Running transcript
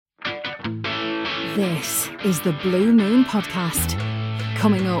This is the Blue Moon Podcast.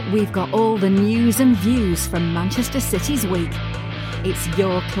 Coming up, we've got all the news and views from Manchester City's week. It's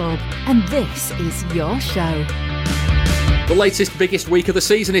your club, and this is your show. The latest, biggest week of the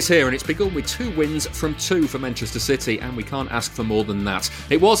season is here, and it's begun with 2 wins from 2 for Manchester City, and we can't ask for more than that.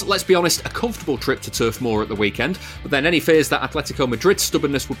 It was, let's be honest, a comfortable trip to Turf Moor at the weekend, but then any fears that Atletico Madrid's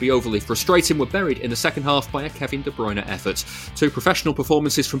stubbornness would be overly frustrating were buried in the second half by a Kevin De Bruyne effort. 2 professional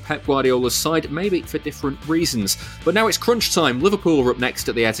performances from Pep Guardiola's side, maybe for different reasons. But now it's crunch time. Liverpool are up next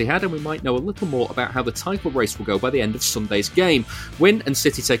at the Etihad, and we might know a little more about how the title race will go by the end of Sunday's game. Win and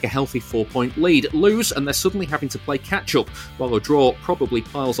City take a healthy 4-point lead. Lose, and they're suddenly having to play catch-up, while a draw probably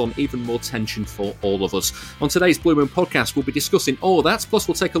piles on even more tension for all of us. On today's Blue Moon Podcast, we'll be discussing all of that, plus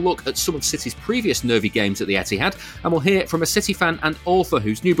we'll take a look at some of City's previous nervy games at the Etihad, and we'll hear from a City fan and author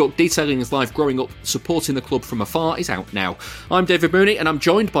whose new book detailing his life growing up supporting the club from afar is out now. I'm David Mooney, and I'm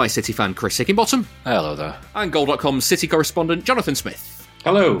joined by City fan Chris Hickinbottom. Hello there. And Goal.com's City correspondent Jonathan Smith.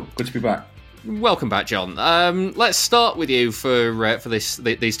 Hello, good to be back. Welcome back, John. Let's start with you for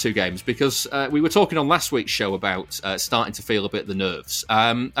these 2 games, because we were talking on last week's show about starting to feel a bit of the nerves.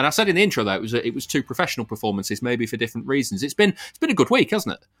 And I said in the intro that it was 2 professional performances, maybe for different reasons. It's been a good week,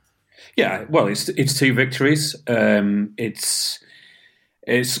 hasn't it? Yeah, well, it's 2 victories. It's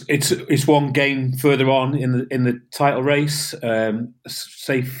 1 game further on in the title race.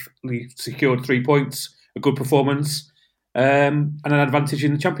 Safely secured 3 points, a good performance. And an advantage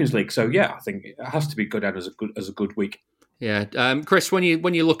in the Champions League. So yeah, I think it has to be good as a good week. Yeah, Chris, when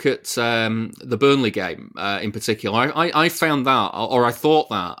you look at the Burnley game in particular, I found that, or I thought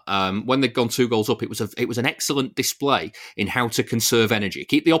that when they'd gone 2 goals up, it was an excellent display in how to conserve energy,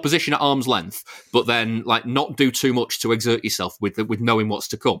 keep the opposition at arm's length, but then not do too much to exert yourself with knowing what's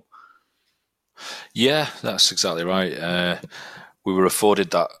to come. Yeah, that's exactly right. We were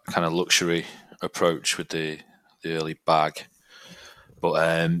afforded that kind of luxury approach with the early bag, but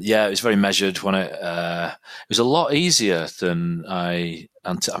it was very measured. When it was a lot easier than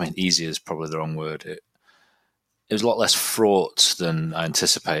easier is probably the wrong word. It was a lot less fraught than I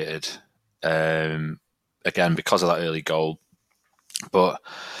anticipated. Again, because of that early goal. But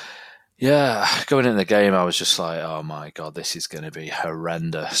yeah, going into the game, I was just like, oh my God, this is going to be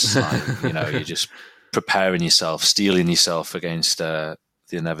horrendous. You're just preparing yourself, steeling yourself against the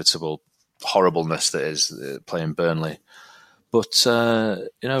inevitable horribleness that is playing Burnley. But,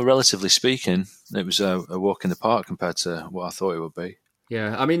 relatively speaking, it was a walk in the park compared to what I thought it would be.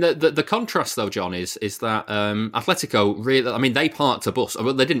 Yeah, I mean, the contrast, though, John, is that Atletico, really, they parked a bus.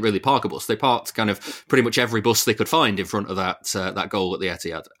 Well, they didn't really park a bus. They parked kind of pretty much every bus they could find in front of that goal at the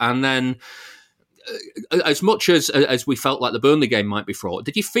Etihad. And then, as much as we felt like the Burnley game might be fraught,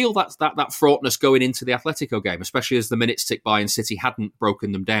 did you feel that fraughtness going into the Atletico game, especially as the minutes ticked by and City hadn't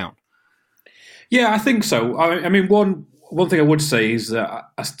broken them down? Yeah, I think so. I mean, one thing I would say is that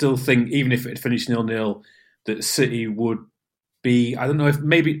I still think, even if it finished 0-0, that City would be, I don't know, if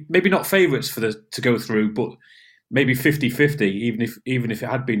maybe not favourites to go through, but maybe 50-50. Even if it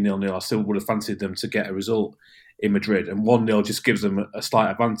had been 0-0, I still would have fancied them to get a result in Madrid, and 1-0 just gives them a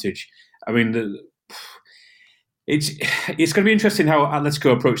slight advantage. I mean, it's going to be interesting how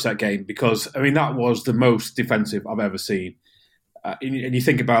Atletico approach that game, because that was the most defensive I've ever seen. And you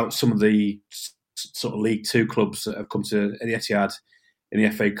think about some of the sort of League 2 clubs that have come to the Etihad in the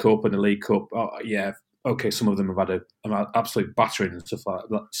FA Cup and the League Cup. Oh, yeah, okay, some of them have had an absolute battering and stuff like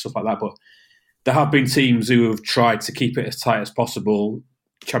that. But there have been teams who have tried to keep it as tight as possible.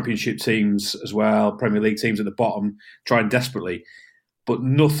 Championship teams as well, Premier League teams at the bottom, trying desperately, but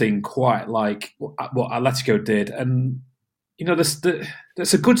nothing quite like what Atletico did. And that's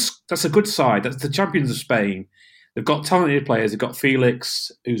a good side. That's the champions of Spain. They've got talented players. They've got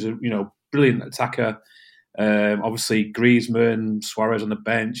Felix, who's a brilliant attacker. Obviously, Griezmann, Suarez on the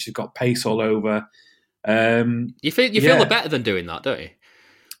bench. You've got pace all over. You feel they're better than doing that, don't you?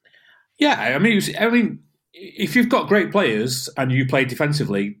 Yeah, I mean, if you've got great players and you play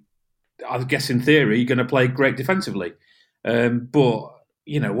defensively, I guess in theory you're going to play great defensively. But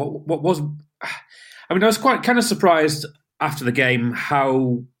what was? I was quite kind of surprised after the game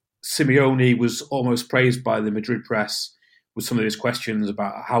how Simeone was almost praised by the Madrid press with some of his questions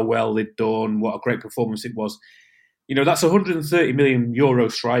about how well they'd done, what a great performance it was. That's a €130 million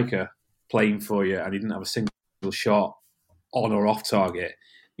striker playing for you, and he didn't have a single shot on or off target.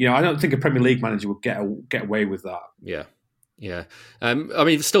 I don't think a Premier League manager would get away with that. Yeah. Yeah.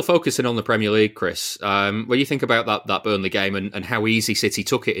 Still focusing on the Premier League, Chris, when you think about that Burnley game and how easy City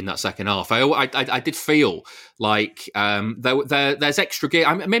took it in that second half, I did feel like there's extra gear.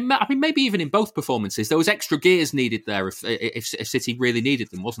 I mean, maybe even in both performances, there was extra gears needed there if City really needed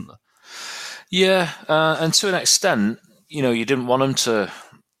them, wasn't there? Yeah, and to an extent, you didn't want them to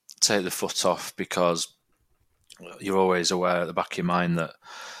take the foot off because you're always aware at the back of your mind that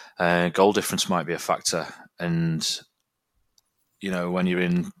goal difference might be a factor. And, when you're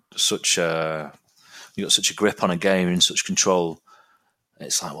in you've got such a grip on a game, in such control,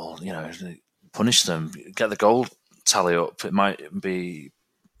 it's like, well, punish them, get the goal tally up. It might be,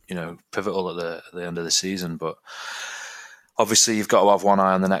 pivotal at the end of the season, but obviously you've got to have one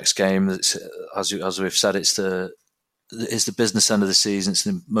eye on the next game. It's, as we've said, it's the business end of the season. It's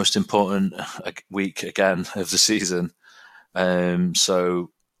the most important week again of the season.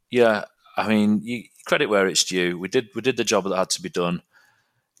 So yeah, I mean, you credit where it's due. We did the job that had to be done.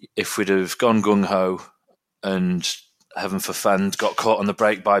 If we'd have gone gung ho and heaven forfend got caught on the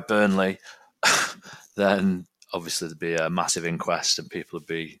break by Burnley, then obviously there'd be a massive inquest and people would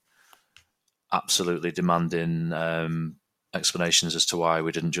be absolutely demanding explanations as to why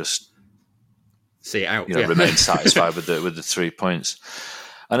we didn't just see it out, remain satisfied with the 3 points.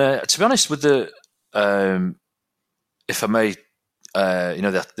 And to be honest, with the if I may,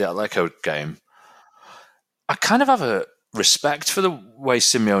 the Atletico game, I kind of have a respect for the way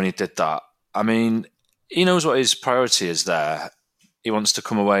Simeone did that. I mean, he knows what his priority is there. He wants to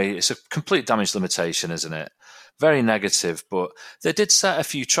come away. It's a complete damage limitation, isn't it? Very negative, but they did set a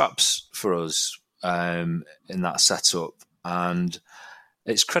few traps for us in that setup, and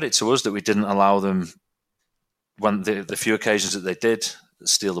it's credit to us that we didn't allow them, when the few occasions that they did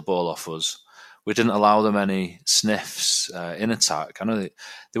steal the ball off us, we didn't allow them any sniffs in attack. I know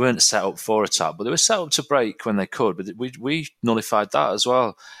they weren't set up for attack, but they were set up to break when they could, but we nullified that as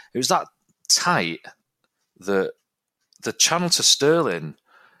well. It was that tight that the channel to Sterling,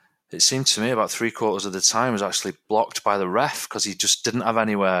 it seemed to me about 3/4 of the time, was actually blocked by the ref because he just didn't have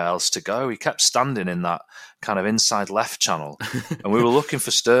anywhere else to go. He kept standing in that kind of inside left channel, and we were looking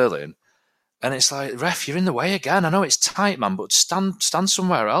for Sterling. And it's like, ref, you're in the way again. I know it's tight, man, but stand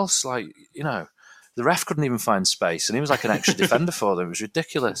somewhere else. Like, the ref couldn't even find space, and he was like an extra defender for them. It was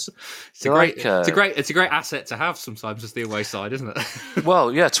ridiculous. It's a great asset to have sometimes as the away side, isn't it?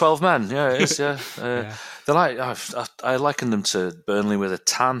 Well, yeah, 12 men. Yeah, it is. Yeah, yeah. They're like, I likened them to Burnley with a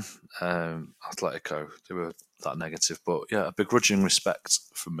tan. Atletico, they were that negative, but yeah, a begrudging respect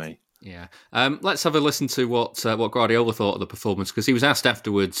from me. Yeah, let's have a listen to what Guardiola thought of the performance, because he was asked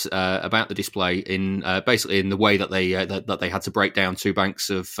afterwards about the display in basically in the way that they had to break down two banks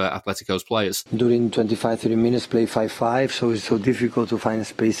of Atletico's players. During 25-30 minutes, play 5-5, so it's so difficult to find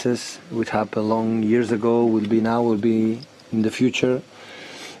spaces, which happened long years ago, will be in the future.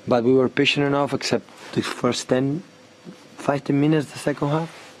 But we were patient enough, except the first 10-15 minutes, the second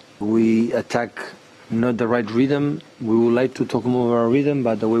half. We attack not the right rhythm. We would like to talk more about our rhythm,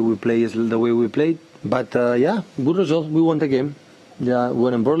 but the way we play is the way we played. But good result. We won the game. Yeah,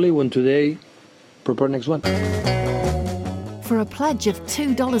 won in Burnley, won today. Prepare next one. For a pledge of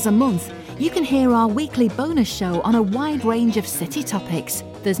 $2 a month, you can hear our weekly bonus show on a wide range of City topics.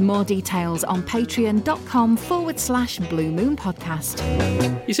 There's more details on patreon.com/Blue Moon Podcast.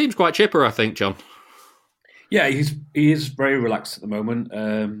 He seems quite chipper, I think, John. Yeah, he is very relaxed at the moment.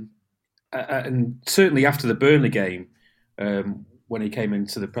 And certainly after the Burnley game, when he came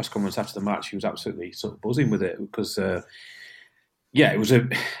into the press conference after the match, he was absolutely sort of buzzing with it because, it was a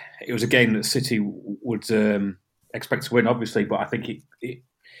game that City would expect to win, obviously, but I think it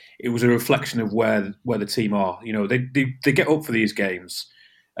was a reflection of where the team are. They get up for these games,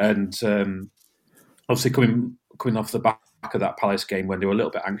 and obviously coming off the back of that Palace game when they were a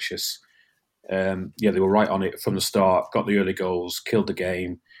little bit anxious, they were right on it from the start, got the early goals, killed the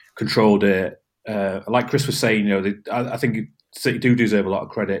game, controlled it. Like Chris was saying, I think City do deserve a lot of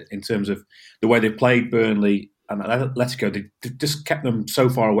credit in terms of the way they played Burnley and Atletico. They just kept them so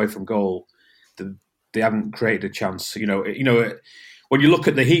far away from goal that they haven't created a chance. When you look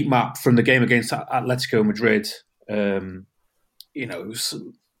at the heat map from the game against Atletico Madrid,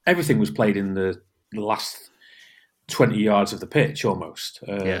 everything was played in the last 20 yards of the pitch almost.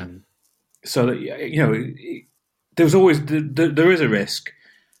 So that, there is a risk.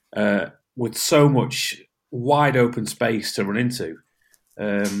 With so much wide open space to run into,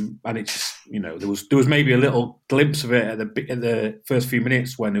 and it just there was maybe a little glimpse of it at the first few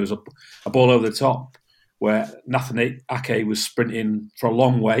minutes when there was a ball over the top where Nathan Ake was sprinting for a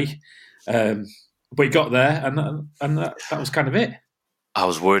long way, but he got there and that was kind of it. I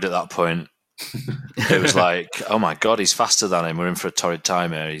was worried at that point. It was like, oh my god, he's faster than him. We're in for a torrid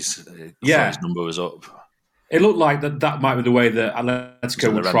time here. His number was up. It looked like that might be the way that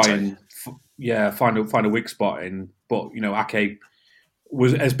Atletico would try and find a weak spot in. But Ake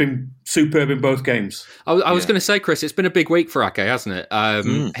has been superb in both games. I was going to say, Chris, it's been a big week for Ake, hasn't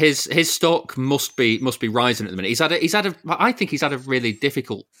it? His stock must be rising at the minute. I think he's had a really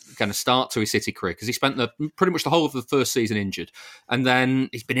difficult kind of start to his City career because he spent pretty much the whole of the first season injured, and then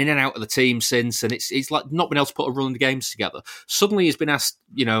he's been in and out of the team since, and he's like not been able to put a run of the games together. Suddenly, he's been asked,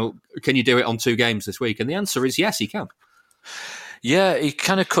 can you do it on 2 games this week? And the answer is yes, he can. Yeah, he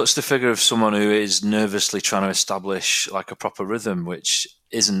kind of cuts the figure of someone who is nervously trying to establish like a proper rhythm, which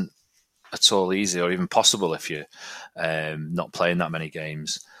isn't at all easy or even possible if you're not playing that many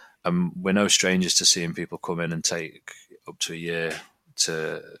games. We're no strangers to seeing people come in and take up to a year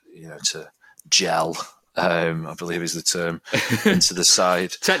to gel. I believe is the term into the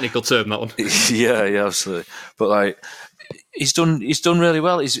side. Technical term, that one. yeah, absolutely. But like, he's done really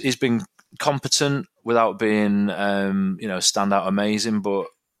well. He's been competent without being stand out amazing, but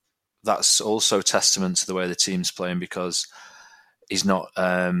that's also testament to the way the team's playing because he's not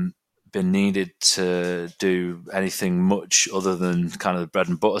been needed to do anything much other than kind of the bread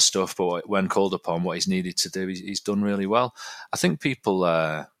and butter stuff, but when called upon what he's needed to do, he's done really well. I think people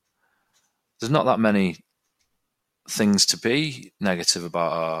there's not that many things to be negative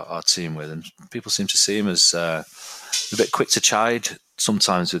about our team with, and people seem to see him as a bit quick to chide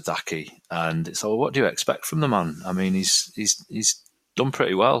sometimes with Ake, and it's like, well, what do you expect from the man? I mean, he's done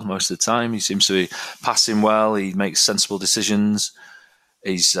pretty well most of the time. He seems to be passing well. He makes sensible decisions.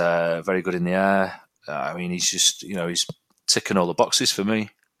 He's very good in the air. I mean, he's just he's ticking all the boxes for me.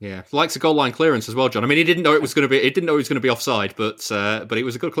 Yeah, likes a goal line clearance as well, John. I mean, he didn't know it was going to be. He didn't know he was going to be offside, but it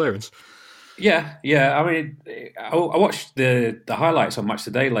was a good clearance. Yeah. I mean, I watched the highlights on Match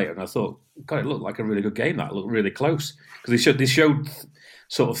Today later, and I thought, God, it looked like a really good game. That looked really close because they showed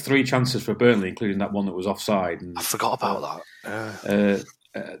sort of 3 chances for Burnley, including that one that was offside. And, I forgot about that.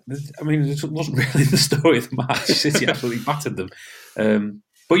 I mean, it wasn't really the story of the match. City absolutely battered them.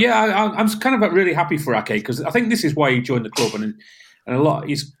 But yeah, I'm kind of really happy for Ake because I think this is why he joined the club, and a lot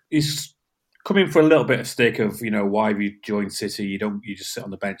he's come in for a little bit of stick of why have you joined City? You just sit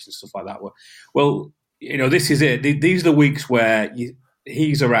on the bench and stuff like that. Well, this is it. These are the weeks where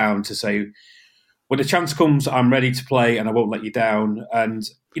he's around to say, when the chance comes, I'm ready to play and I won't let you down. And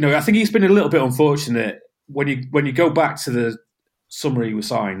I think he's been a little bit unfortunate when you go back to the summer he was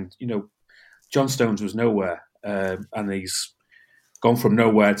signed. John Stones was nowhere, and he's gone from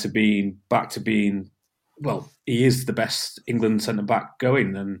nowhere to being back to being. Well, he is the best England centre back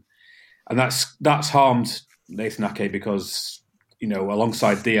going, and that's harmed Nathan Ake because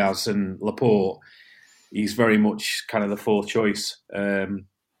alongside Diaz and Laporte, he's very much kind of the 4th choice.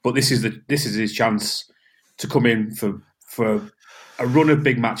 But this is his chance to come in for a run of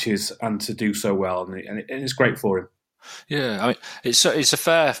big matches and to do so well, and it's great for him. Yeah, I mean it's a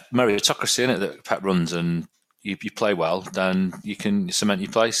fair meritocracy, isn't it, that Pep runs, and you play well, then you can cement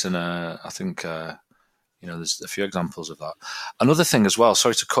your place, and I think. There's a few examples of that. Another thing as well,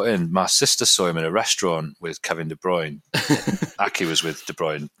 sorry to cut in, my sister saw him in a restaurant with Kevin De Bruyne. Ake was with De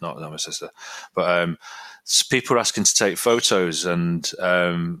Bruyne, not my sister. But people were asking to take photos, and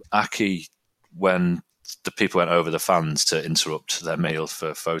Ake, when the people went over, the fans, to interrupt their meal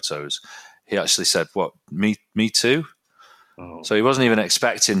for photos, he actually said, "What, me too?" Oh. So he wasn't even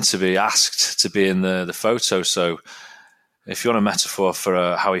expecting to be asked to be in the photo. So if you want a metaphor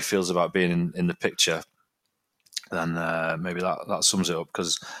for how he feels about being in the picture, then maybe that sums it up,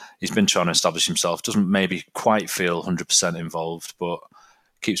 because he's been trying to establish himself, doesn't maybe quite feel 100% involved, but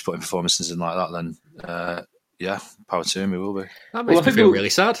keeps putting performances in like that, then power to him, he will be. That makes me feel really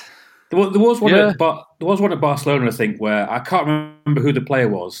sad. There was one at Barcelona, I think, where I can't remember who the player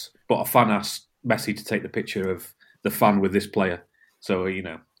was, but a fan asked Messi to take the picture of the fan with this player. So,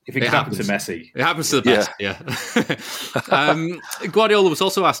 if it happens to Messi. It happens to the best, yeah. Guardiola was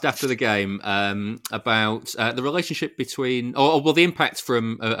also asked after the game about the relationship between, the impact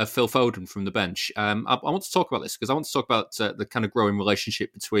from Phil Foden from the bench. I want to talk about this because I want to talk about the kind of growing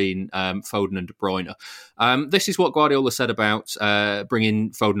relationship between Foden and De Bruyne. This is what Guardiola said about bringing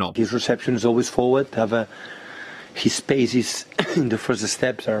Foden on. His reception is always forward. His spaces in the first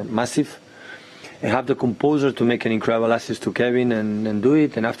steps are massive. I have the composure to make an incredible assist to Kevin and do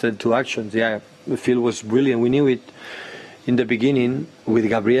it. And after the 2 actions, the feel was brilliant. We knew it in the beginning with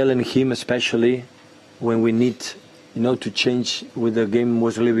Gabriel and him, especially when we need, to change. When the game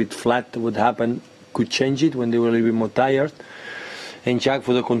was a little bit flat, what happened could change it when they were a little bit more tired. And Jack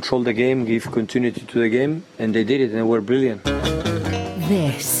for the control the game, give continuity to the game, and they did it, and they were brilliant.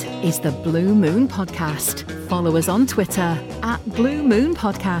 This is the Blue Moon Podcast. Follow us on Twitter @Blue Moon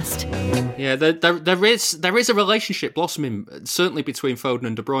Podcast. Yeah, there is a relationship blossoming, certainly between Foden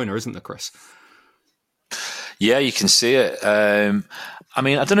and De Bruyne, isn't there, Chris? Yeah, you can see it. I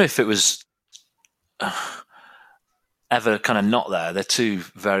mean, I don't know if it was ever kind of not there. They're two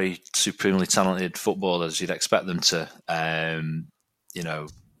very supremely talented footballers. You'd expect them to,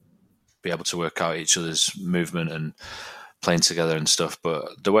 be able to work out each other's movement and playing together and stuff.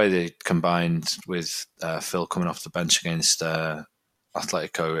 But the way they combined with Phil coming off the bench against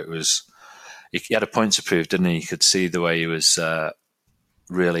Atletico, it was he had a point to prove, didn't he? You could see the way he was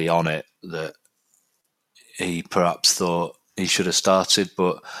really on it, that he perhaps thought he should have started,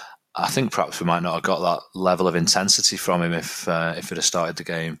 but I think perhaps we might not have got that level of intensity from him if it had started the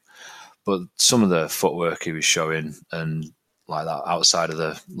game. But some of the footwork he was showing, and like that outside of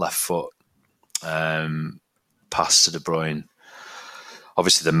the left foot pass to De Bruyne,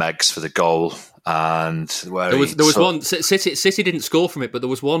 obviously the Megs for the goal, and where there was one City didn't score from it, but there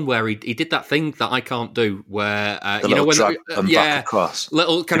was one where he did that thing that I can't do, where drag them back across,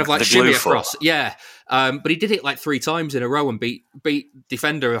 little kind of like shimmy across, but he did it like 3 times in a row and beat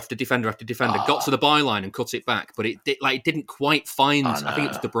defender after defender after defender, got to the byline and cut it back, but it didn't quite find. I think it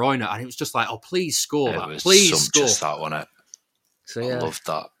was De Bruyne, and it was just like, oh, please score that, please score. Just that one. So yeah, I loved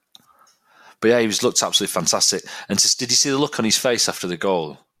that. But yeah, he looked absolutely fantastic. And did you see the look on his face after the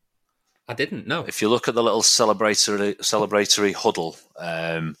goal? I didn't know. If you look at the little celebratory huddle,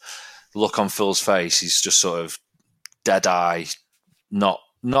 the look on Phil's face, he's just sort of dead eye, not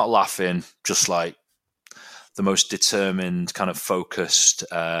laughing, just like the most determined, kind of focused,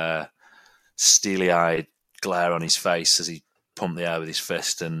 steely-eyed glare on his face as he pumped the air with his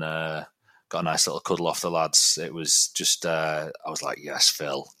fist and got a nice little cuddle off the lads. It was just, I was like, yes,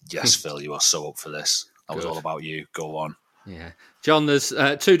 Phil, you are so up for this. That was all about you. Go on. Yeah. John, there's 2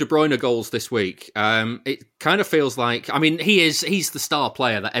 De Bruyne goals this week. It kind of feels like, I mean, he's the star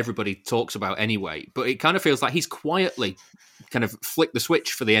player that everybody talks about anyway, but it kind of feels like he's quietly kind of flicked the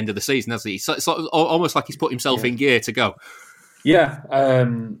switch for the end of the season, hasn't he? So it's almost like he's put himself in gear to go. Yeah.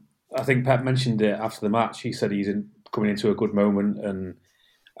 I think Pep mentioned it after the match. He said he's coming into a good moment, and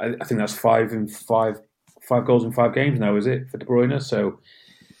I think that's 5 goals in 5 games now, is it, for De Bruyne? So,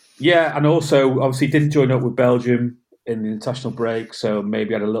 yeah, and also, obviously, didn't join up with Belgium in the international break, so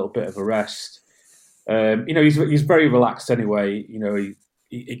maybe had a little bit of a rest. He's very relaxed anyway.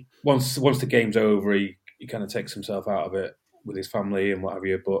 He once the game's over, he kind of takes himself out of it with his family and what have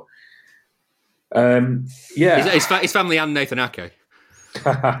you. But his family and Nathan Ake.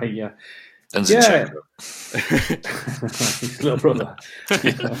 Yeah. And Zinchenko. His little brother.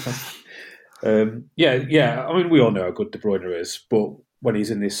 I mean, we all know how good De Bruyne is, but when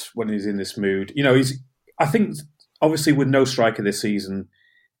he's in this mood, I think obviously with no striker this season,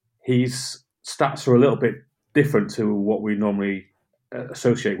 his stats are a little bit different to what we normally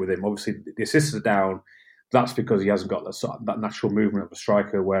associate with him. Obviously, the assists are down. That's because he hasn't got that natural movement of a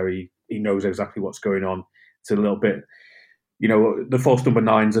striker where he knows exactly what's going on. It's a little bit, the false number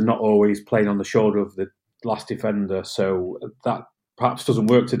 9s are not always playing on the shoulder of the last defender, so that perhaps doesn't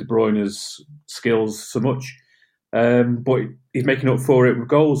work to De Bruyne's skills so much. But he's making up for it with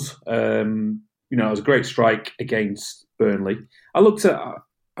goals. It was a great strike against Burnley. I don't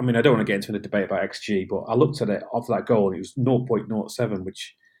want to get into a debate about XG, but I looked at it off that goal and it was 0.07,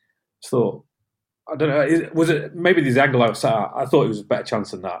 which I thought, I don't know, was it maybe the angle I was sat at? I thought it was a better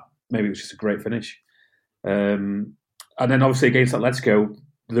chance than that. Maybe it was just a great finish. And then obviously against Atletico,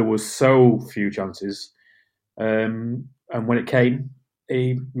 there was so few chances. And when it came,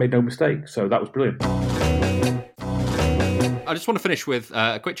 he made no mistake. So that was brilliant. I just want to finish with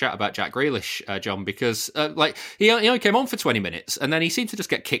a quick chat about Jack Grealish, John, because he only came on for 20 minutes, and then he seemed to just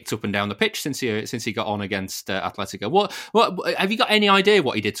get kicked up and down the pitch since he got on against Atletico. What have you got any idea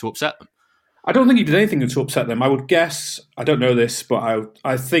what he did to upset them? I don't think he did anything to upset them. I would guess, I don't know this, but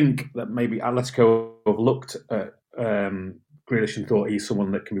I think that maybe Atletico have looked at Grealish and thought he's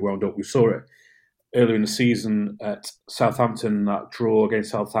someone that can be wound up. We saw it earlier in the season at Southampton, that draw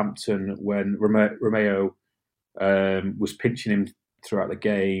against Southampton when Romeo was pinching him throughout the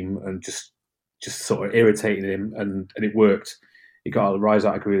game and just sort of irritating him, and it worked. He got a rise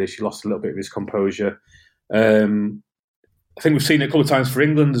out of Grealish. He lost a little bit of his composure. I think we've seen it a couple of times for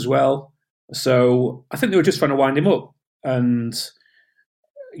England as well. So I think they were just trying to wind him up. And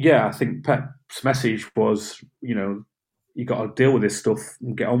yeah, I think Pep's message was, you got to deal with this stuff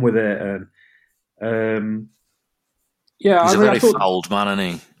and get on with it. And he's a very fouled man,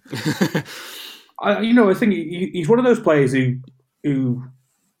 isn't he? I think he's one of those players who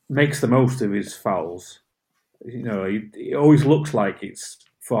makes the most of his fouls. He always looks like it's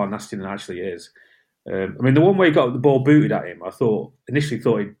far nastier than it actually is. The one where he got the ball booted at him, I initially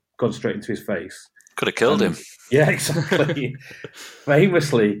thought he'd gone straight into his face. Could have killed him. Yeah, exactly.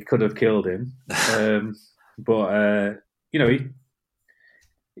 Famously could have killed him. But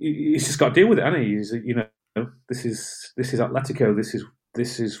he's just got to deal with it, hasn't he? This is Atletico.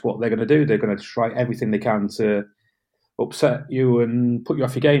 This is what they're going to do. They're going to try everything they can to upset you and put you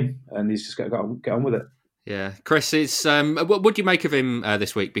off your game, and he's just got to get on with it. Yeah, Chris, it's what do you make of him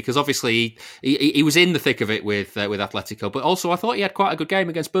this week? Because obviously he was in the thick of it with Atletico, but also I thought he had quite a good game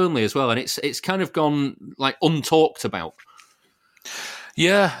against Burnley as well, and it's kind of gone like untalked about.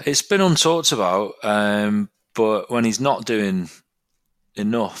 Yeah, it's been untalked about, but when he's not doing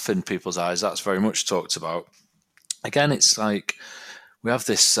enough in people's eyes, that's very much talked about. Again, it's like we have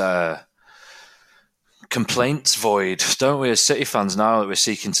this complaints void, don't we, as City fans now that we're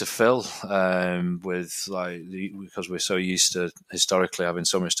seeking to fill with because we're so used to historically having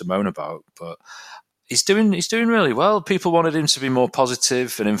so much to moan about. But he's doing really well. People wanted him to be more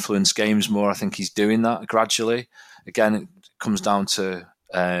positive and influence games more. I think he's doing that gradually. Again, it comes down to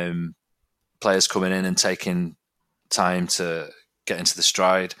players coming in and taking time to get into the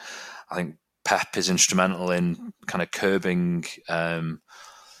stride. I think Pep is instrumental in kind of curbing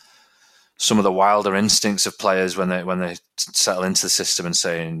some of the wilder instincts of players when they settle into the system and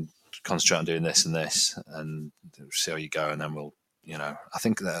saying, concentrate on doing this and this and see how you go, and then we'll, I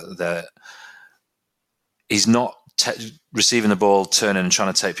think that he's not receiving the ball, turning and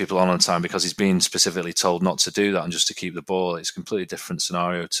trying to take people on time because he's been specifically told not to do that and just to keep the ball. It's a completely different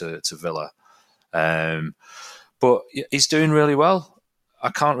scenario to Villa. But he's doing really well. I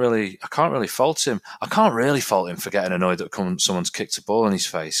can't really fault him. I can't really fault him for getting annoyed that someone's kicked a ball in his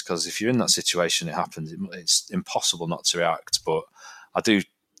face, because if you're in that situation, it happens. It's impossible not to react. But I do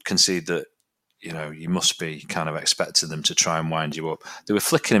concede that, you must be kind of expecting them to try and wind you up. They were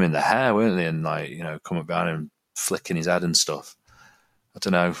flicking him in the hair, weren't they? And coming behind him, flicking his head and stuff. I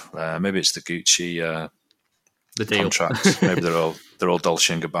don't know. Maybe it's the Gucci the deal contract. Maybe they're all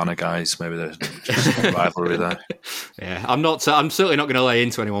Dolce and Gabbana guys. Maybe there's just a rivalry there. Yeah, I'm certainly not going to lay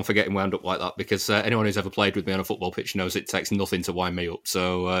into anyone for getting wound up like that, because anyone who's ever played with me on a football pitch knows it takes nothing to wind me up.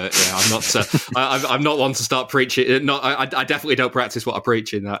 So I'm not. I'm not one to start preaching. I definitely don't practice what I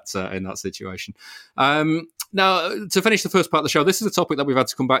preach in that situation. Now, to finish the first part of the show, this is a topic that we've had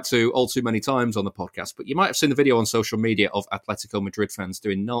to come back to all too many times on the podcast, but you might have seen the video on social media of Atletico Madrid fans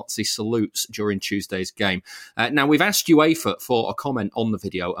doing Nazi salutes during Tuesday's game. Now, we've asked UEFA for a comment on the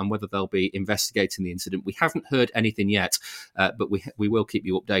video and whether they'll be investigating the incident. We haven't heard anything yet, but we will keep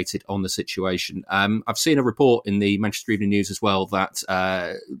you updated on the situation. I've seen a report in the Manchester Evening News as well that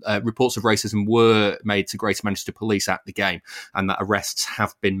reports of racism were made to Greater Manchester Police at the game and that arrests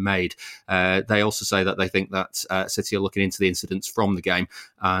have been made. They also say that they think that City are looking into the incidents from the game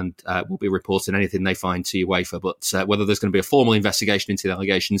and will be reporting anything they find to UEFA. But whether there's going to be a formal investigation into the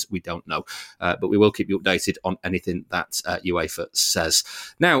allegations, we don't know. But we will keep you updated on anything that UEFA says.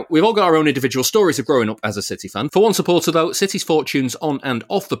 Now, we've all got our own individual stories of growing up as a City fan. For one supporter, though, City's fortunes on and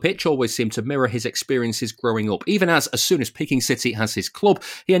off the pitch always seem to mirror his experiences growing up, even as soon as picking City as his club,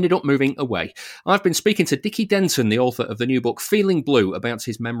 he ended up moving away. I've been speaking to Dickie Denton, the author of the new book Feeling Blue, about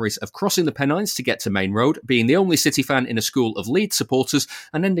his memories of crossing the Pennines to get to Main Road, being the only City fan in a school of Leeds supporters,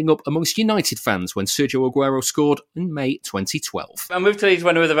 and ending up amongst United fans when Sergio Aguero scored in May 2012. I moved to Leeds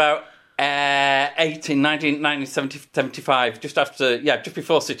when I was about 1975, just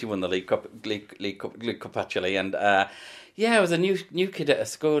before City won the League Cup actually, and I was a new kid at a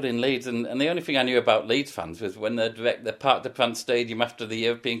school in Leeds, and the only thing I knew about Leeds fans was when they Parc des Princes Stadium after the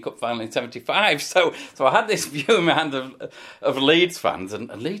European Cup final in '75. So I had this view in my hand of Leeds fans, and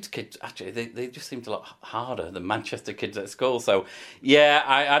Leeds kids actually they just seemed a lot harder than Manchester kids at school. So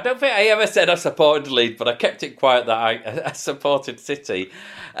I don't think I ever said I supported Leeds, but I kept it quiet that I supported City.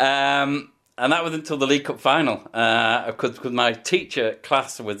 And that was until the League Cup final, because my teacher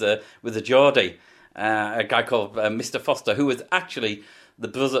class was a Geordie. A guy called Mr. Foster, who was actually the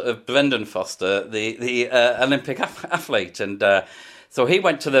brother of Brendan Foster, the Olympic athlete. And so he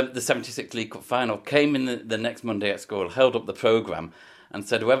went to the 76 League Cup final, came in the next Monday at school, held up the programme and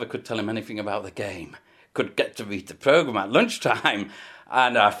said whoever could tell him anything about the game could get to read the programme at lunchtime.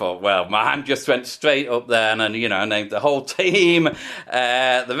 And I thought, well, my hand just went straight up there and named the whole team,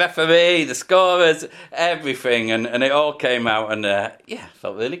 the referee, the scorers, everything. And it all came out and,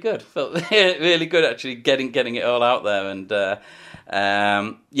 felt really good. Felt really good actually getting it all out there. And,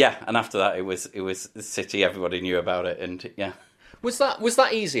 and after that it was City. Everybody knew about it. And, yeah. Was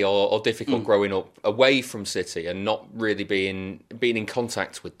that easy or difficult growing up away from City and not really being in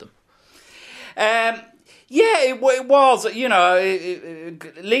contact with them? It was.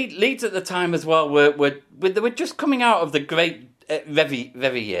 Leeds at the time as well were just coming out of the great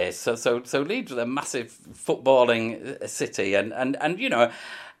Revie years. So Leeds were a massive footballing city, and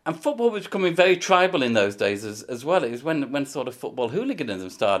And football was becoming very tribal in those days as well. It was when sort of football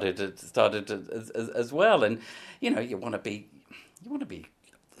hooliganism started as well. And you want to be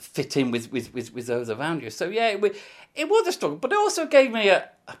fit in with those around you. So yeah, it was a struggle, but it also gave me a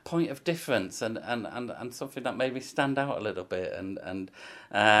point of difference and something that made me stand out a little bit and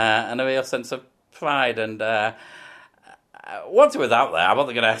a real sense of pride. And once it was out there, I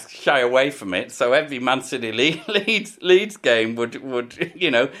wasn't going to shy away from it. So every Man City Leeds game would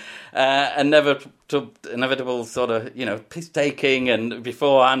inevitable sort of piss taking and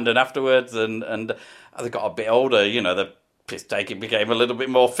beforehand and afterwards, and as I got a bit older, the piss taking became a little bit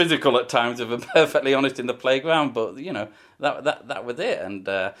more physical at times, if I'm perfectly honest, in the playground. But that was it. And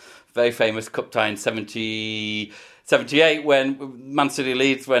very famous cup tie in 78 when Man City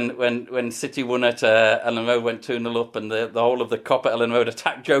Leeds, when City won at Ellen Road, went 2-0 up, and the whole of the Kop at Ellen Road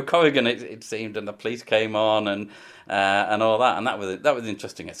attacked Joe Corrigan, it seemed, and the police came on and all that, and that was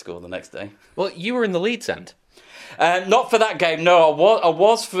interesting at school the next day. Well, you were in the Leeds end. Not for that game, no. I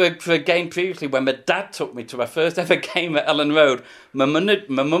was for a game previously when my dad took me to my first ever game at Ellen Road. My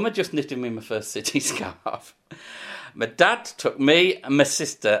mum had just knitted me my first City scarf. My dad took me and my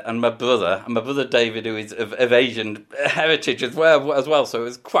sister and my brother David, who is of Asian heritage as well. So it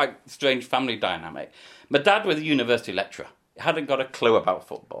was quite a strange family dynamic. My dad was a university lecturer. He hadn't got a clue about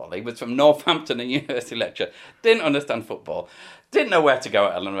football. He was from Northampton, a university lecturer. Didn't understand football. Didn't know where to go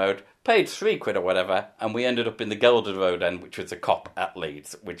at Ellen Road. Paid £3 or whatever, and we ended up in the Gelded Road end, which was a Kop at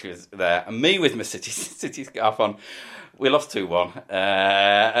Leeds, which was there. And me with my City scarf on, we lost 2-1,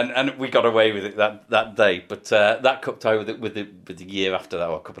 and we got away with it that day. But that cup tie with the year after that,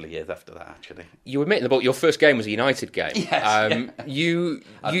 or a couple of years after that, actually. You admit in the book your first game was a United game. Yes, You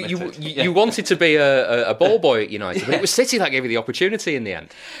wanted to be a ball boy at United, but it was City that gave you the opportunity in the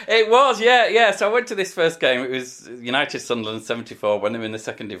end. It was, yeah. So I went to this first game. It was United Sunderland 74 when they were in the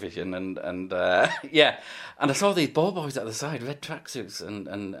second division, and and I saw these ball boys at the side, red tracksuits,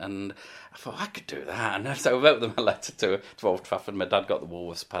 and I thought I could do that. And so I wrote them a letter to Old Trafford. My dad got the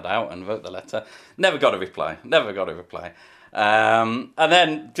Woolworths pad out and wrote the letter. Never got a reply. And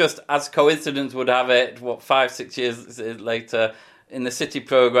then, just as coincidence would have it, 5-6 years later, in the City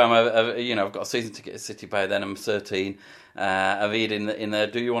programme, I've got a season ticket at City by then. I'm 13. I read in there,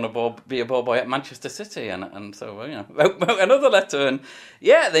 do you want to be a ball boy at Manchester City? And so wrote another letter, and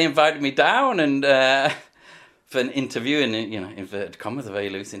they invited me down and for an interview, in inverted commas, a very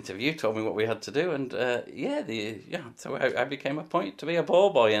loose interview, told me what we had to do, and so I became appointed to be a ball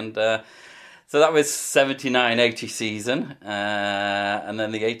boy, and so that was 79-80 season, and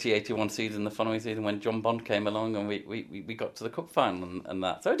then the 80-81 season, the following season, when John Bond came along, and we got to the cup final and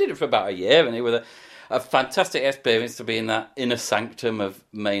that. So I did it for about a year, and it was a fantastic experience to be in that inner sanctum of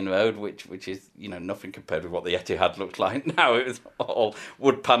Main Road, which is nothing compared with what the Etihad looked like now. It was all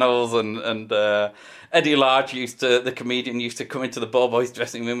wood panels, and Eddie Large the comedian used to come into the ball boys'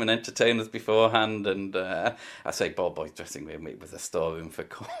 dressing room and entertain us beforehand. And I say ball boys' dressing room, it was a storeroom for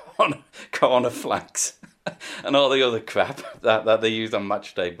corner flags and all the other crap that they used on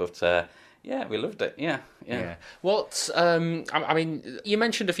match day. But we loved it. Yeah. What? I mean, you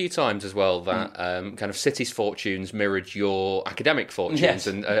mentioned a few times as well that kind of City's fortunes mirrored your academic fortunes, yes.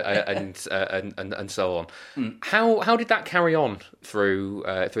 and so on. How did that carry on through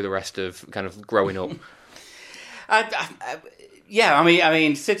the rest of kind of growing up? I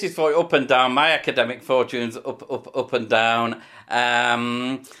mean, City's fortune up and down. My academic fortunes up and down.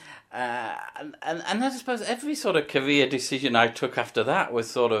 And I suppose every sort of career decision I took after that was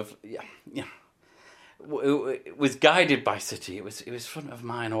sort of was guided by City. It was front of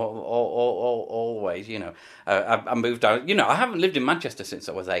mind always. I moved down. I haven't lived in Manchester since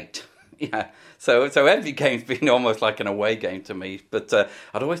I was 8. So every game's been almost like an away game to me. But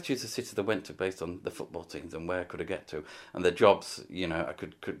I'd always choose the city that went to based on the football teams and where I could get to, and the jobs. I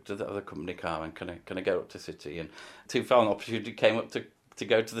could do the other company car, and can I get up to City? And too far an opportunity came up to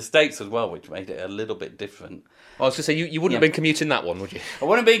go to the States as well, which made it a little bit different. I was going to say, you wouldn't have been commuting that one, would you? I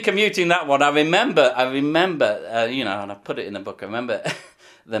wouldn't have been commuting that one. I remember, and I put it in the book, I remember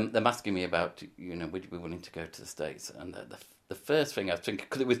them asking me about, would you be willing to go to the States? And the first thing I was thinking,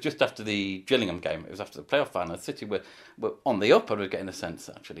 because it was just after the Gillingham game, it was after the playoff final, City were on the up. I was getting the sense,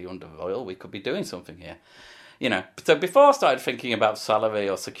 actually, under Royal, we could be doing something here. So before I started thinking about salary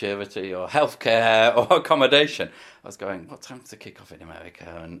or security or healthcare or accommodation, I was going, what time's the kick-off in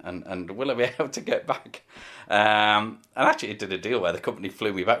America? And will I be able to get back? And actually, it did a deal where the company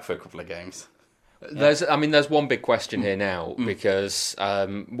flew me back for a couple of games. There's one big question here now, because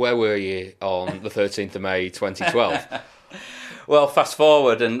where were you on the 13th of May 2012? Well, fast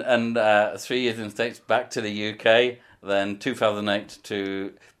forward and 3 years in the States, back to the UK. Then 2008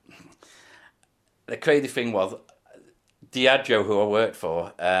 to... The crazy thing was, Diageo, who I worked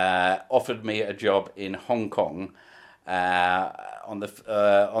for, offered me a job in Hong Kong on the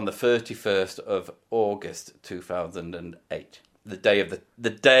 31st of August 2008, the day of the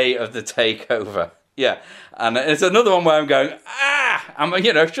takeover. Yeah, and it's another one where I'm going,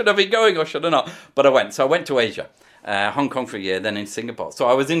 should I be going or should I not? But I went. So I went to Asia, Hong Kong for a year, then in Singapore. So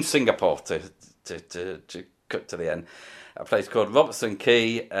I was in Singapore to cut to the end. A place called Robertson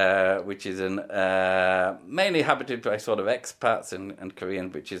Quay, which is mainly inhabited by sort of expats and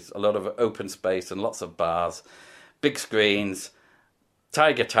Korean, which is a lot of open space and lots of bars, big screens,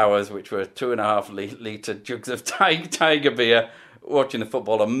 Tiger Towers, which were 2.5 litre jugs of Tiger beer, watching the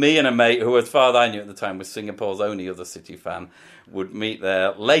football. And me and a mate, who as far as I knew at the time was Singapore's only other City fan, would meet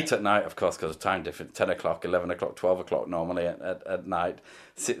there late at night, of course, because of time difference, 10 o'clock, 11 o'clock, 12 o'clock normally at night,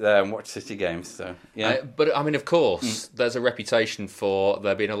 sit there and watch City games. So yeah. But I mean, of course, there's a reputation for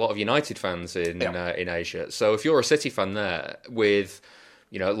there being a lot of United fans in Asia. So if you're a City fan there with,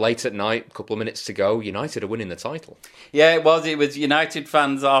 late at night, a couple of minutes to go, United are winning the title. Yeah, it was. It was United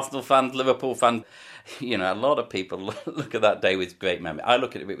fans, Arsenal fans, Liverpool fans. A lot of people look at that day with great memories. I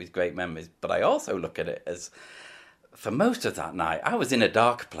look at it with great memories, but I also look at it as, for most of that night, I was in a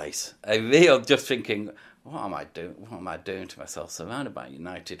dark place. A real just thinking, what am I doing? What am I doing to myself? Surrounded by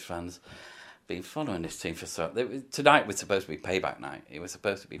United fans, been following this team for so. Tonight was supposed to be payback night. It was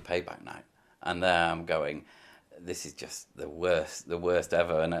supposed to be payback night, and there I'm going. This is just the worst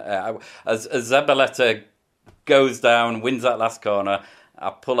ever. And as Zabaleta goes down, wins that last corner, I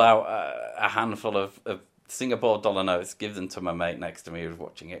pull out a handful of Singapore dollar notes, give them to my mate next to me who's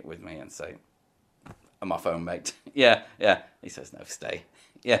watching it with me, and say, "I'm off home, mate." Yeah. He says, "No, stay."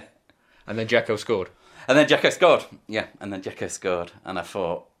 Yeah. And then Dzeko scored. Yeah, and then Dzeko scored. And I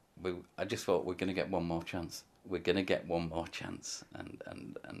just thought we're going to get one more chance.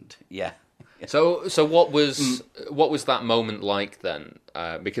 And yeah. So what was that moment like then?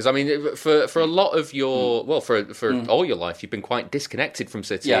 Because I mean, for a lot of your for all your life, you've been quite disconnected from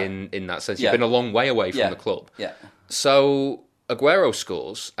City in that sense. You've been a long way away from the club. Yeah. So Aguero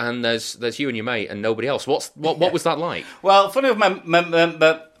scores, and there's you and your mate and nobody else. What was that like? Well, funny enough,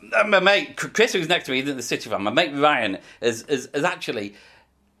 my mate Chris, who's next to me, isn't the City fan. My mate Ryan is actually.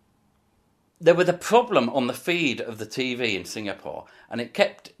 There was a problem on the feed of the TV in Singapore, and it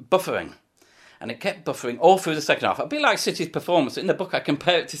kept buffering. And it kept buffering all through the second half. A bit like City's performance. In the book, I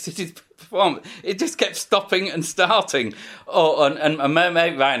compare it to City's performance. It just kept stopping and starting. And my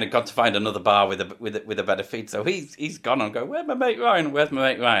mate Ryan had gone to find another bar with a better feed. So he's gone and go, "Where's my mate Ryan?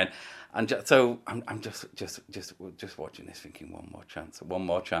 And so I'm just watching this, thinking one more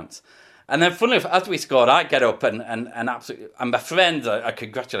chance. And then, funnily enough, as we scored, I get up and absolutely, and my friends are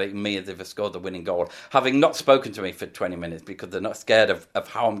congratulating me as if I scored the winning goal, having not spoken to me for 20 minutes because they're not scared of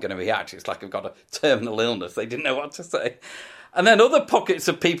how I'm going to react. It's like I've got a terminal illness. They didn't know what to say. And then other pockets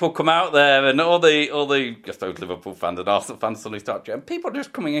of people come out there, and all the just those Liverpool fans and Arsenal fans suddenly start and people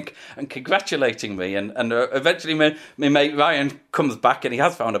just coming in and congratulating me. And eventually, my mate Ryan comes back, and he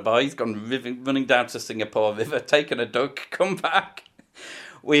has found a bar. He's gone running down to Singapore River, taken a duck, come back.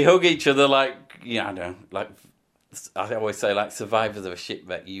 We hug each other like I always say, like survivors of a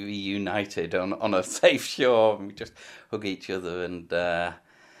shipwreck, reunited on a safe shore. And we just hug each other, and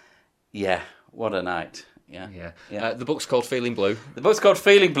what a night. Yeah. The book's called Feeling Blue.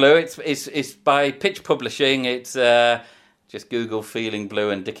 It's by Pitch Publishing. It's just Google Feeling Blue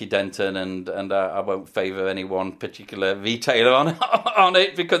and Dickie Denton, and I won't favour any one particular retailer on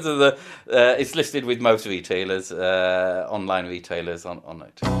it because of it's listed with most retailers, online retailers on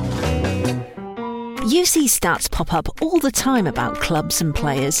it. You see stats pop up all the time about clubs and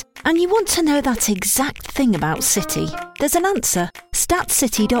players, and you want to know that exact thing about City. There's an answer.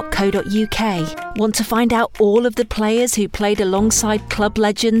 Statscity.co.uk. Want to find out all of the players who played alongside club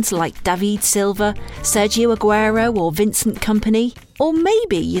legends like David Silva, Sergio Aguero or Vincent Kompany? Or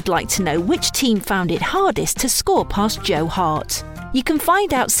maybe you'd like to know which team found it hardest to score past Joe Hart. You can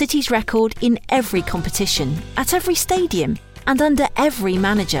find out City's record in every competition, at every stadium, and under every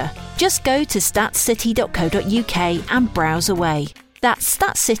manager. Just go to statscity.co.uk and browse away. That's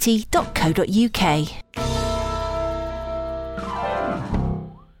statscity.co.uk.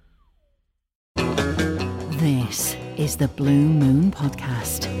 This is the Blue Moon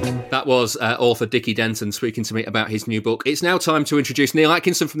Podcast. That was author Dickie Denton speaking to me about his new book. It's now time to introduce Neil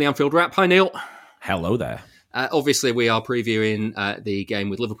Atkinson from the Anfield Wrap. Hi, Neil. Hello there. Obviously, we are previewing the game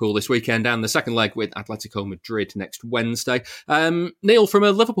with Liverpool this weekend and the second leg with Atletico Madrid next Wednesday. Neil, from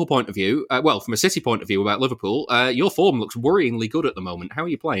a Liverpool point of view, from a City point of view about Liverpool, your form looks worryingly good at the moment. How are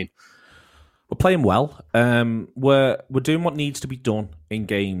you playing? we're playing well. We're doing what needs to be done in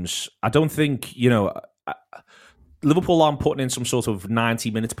games. I don't think, Liverpool aren't putting in some sort of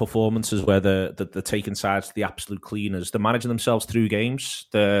 90-minute performances where they're taking sides to the absolute cleaners. They're managing themselves through games.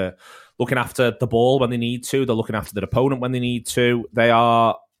 They're looking after the ball when they need to. They're looking after their opponent when they need to. They're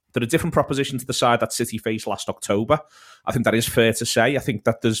a different proposition to the side that City faced last October. I think that is fair to say. I think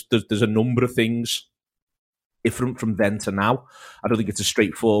that there's a number of things different from then to now. I don't think it's as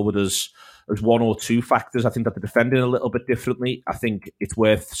straightforward as one or two factors. I think that they're defending a little bit differently. I think it's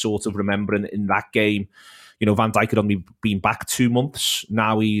worth sort of remembering in that game, Van Dijk had only been back 2 months.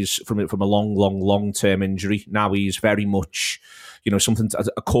 Now he's from a long-term injury. Now he's very much,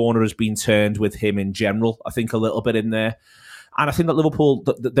 a corner has been turned with him in general. I think a little bit in there. And I think that Liverpool,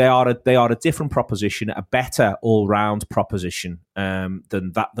 they are a different proposition, a better all-round proposition than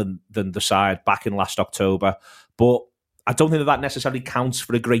the side back in last October. But I don't think that necessarily counts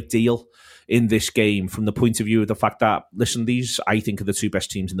for a great deal in this game from the point of view of the fact that, listen, these, I think, are the two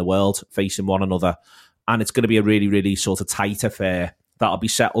best teams in the world facing one another. And it's going to be a really, really sort of tight affair that'll be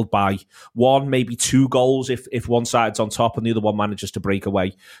settled by one, maybe 2 goals if one side's on top and the other one manages to break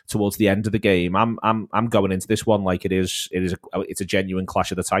away towards the end of the game. I'm going into this one like it's a genuine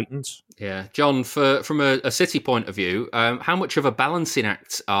clash of the Titans. Yeah, John, from a City point of view, how much of a balancing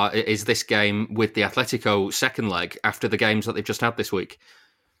act is this game with the Atletico second leg after the games that they've just had this week?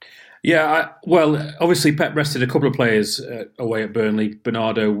 Yeah, obviously Pep rested a couple of players away at Burnley.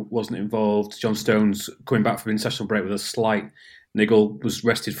 Bernardo wasn't involved. John Stones, coming back from international break with a slight niggle, was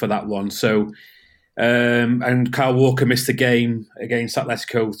rested for that one. So, and Kyle Walker missed the game against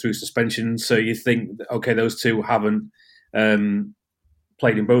Atletico through suspension. So you think, okay, those two haven't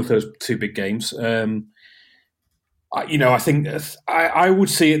played in both those 2 big games. I think I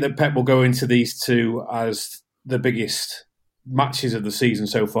would see it that Pep will go into these 2 as the biggest matches of the season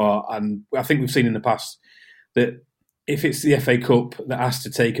so far, and I think we've seen in the past that if it's the FA Cup that has to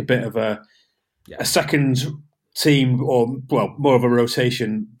take a bit of a second team or more of a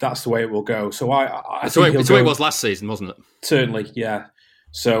rotation, that's the way it will go. So it's the way it was last season, wasn't it? Certainly, yeah.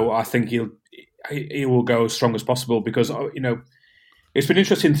 So I think he will go as strong as possible because it's been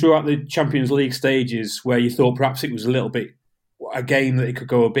interesting throughout the Champions League stages where you thought perhaps it was a little bit a game that he could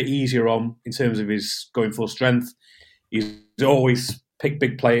go a bit easier on in terms of his going full strength. He's always picked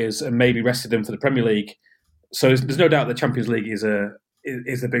big players and maybe rested them for the Premier League. So there's no doubt the Champions League is a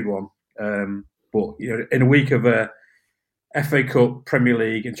big one. But in a week of a FA Cup, Premier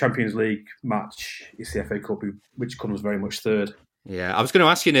League and Champions League match, it's the FA Cup which comes very much third. Yeah, I was going to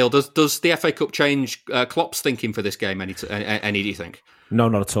ask you, Neil, does the FA Cup change Klopp's thinking for this game any, do you think? No,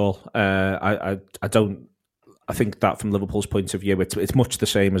 not at all. I don't. I think that from Liverpool's point of view, it's much the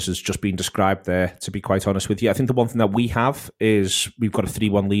same as has just been described there, to be quite honest with you. I think the one thing that we have is we've got a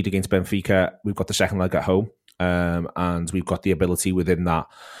 3-1 lead against Benfica. We've got the second leg at home, and we've got the ability within that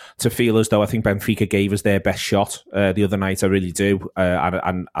to feel as though I think Benfica gave us their best shot the other night. I really do.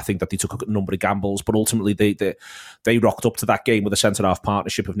 And I think that they took a number of gambles, but ultimately they rocked up to that game with a centre-half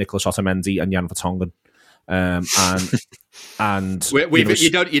partnership of Nicolas Otamendi and Jan Vertonghen. And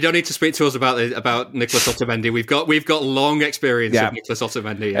you don't need to speak to us about Nicolas Otamendi. We've got long experience of Nicolas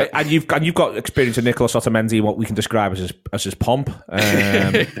Otamendi, and you've got experience of Nicolas Otamendi in what we can describe as his pomp.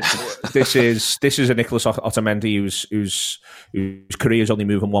 This is a Nicolas Otamendi whose career is only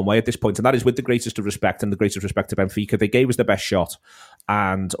moving one way at this point, and that is with the greatest of respect and the greatest respect to Benfica. They gave us the best shot,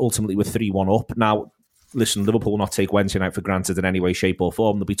 and ultimately we're 3-1 up now. Listen, Liverpool will not take Wednesday night for granted in any way, shape or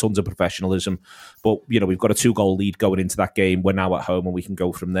form. There'll be tons of professionalism. But, we've got a 2-goal lead going into that game. We're now at home and we can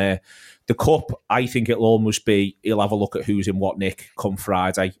go from there. The Cup, I think it'll almost be, he'll have a look at who's in what nick come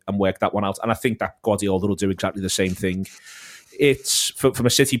Friday and work that one out. And I think that Guardiola will do exactly the same thing. It's, from a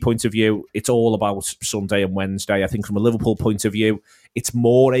City point of view, it's all about Sunday and Wednesday. I think from a Liverpool point of view, it's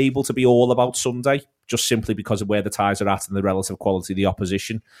more able to be all about Sunday, just simply because of where the ties are at and the relative quality of the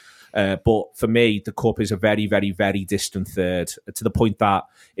opposition. But for me, the Cup is a very, very, very distant third, to the point that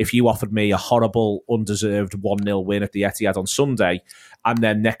if you offered me a horrible, undeserved 1-0 win at the Etihad on Sunday, and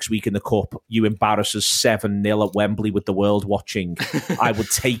then next week in the Cup, you embarrass us 7-0 at Wembley with the world watching, I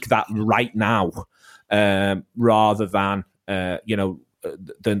would take that right now, rather than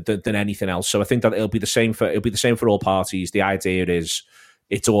than anything else. So I think that it'll be the same for all parties. The idea is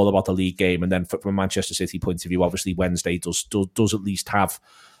it's all about the league game, and then from a Manchester City point of view, obviously Wednesday does at least have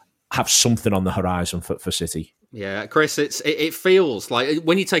something on the horizon for City. Yeah, Chris, it feels like,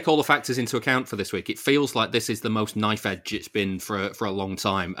 when you take all the factors into account for this week, it feels like this is the most knife edge it's been for a long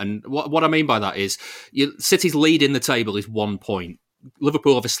time. And what I mean by that is City's lead in the table is 1 point.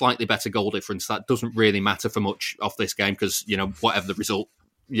 Liverpool have a slightly better goal difference. That doesn't really matter for much off this game because, whatever the result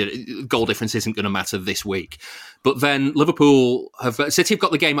goal difference isn't going to matter this week. But then City have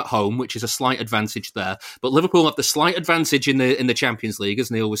got the game at home, which is a slight advantage there. But Liverpool have the slight advantage in the Champions League,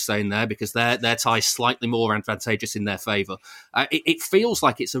 as Neil was saying there, because their tie is slightly more advantageous in their favour. It feels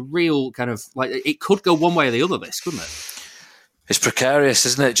like it's a real kind of like it could go one way or the other. This couldn't it? It's precarious,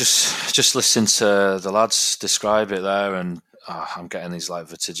 isn't it? Just listening to the lads describe it there, and I'm getting these like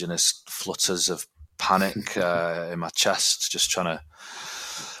vertiginous flutters of panic in my chest, just trying to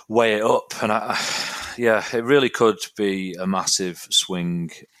weigh it up. And it really could be a massive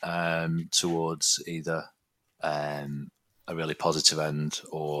swing towards either a really positive end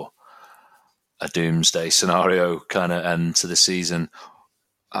or a doomsday scenario kind of end to the season.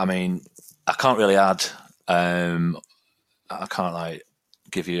 I mean, I can't really add. I can't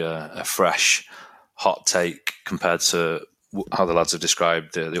give you a fresh hot take compared to how the lads have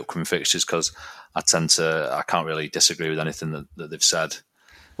described the upcoming fixtures, because I can't really disagree with anything that they've said.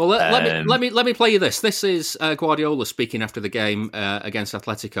 Well, let me play you this. This is Guardiola speaking after the game against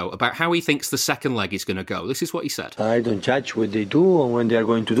Atletico about how he thinks the second leg is going to go. This is what he said. I don't judge what they do or when they are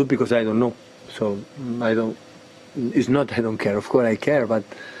going to do because I don't know. So it's not I don't care. Of course I care, but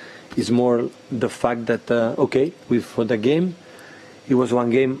it's more the fact that, for the game, it was one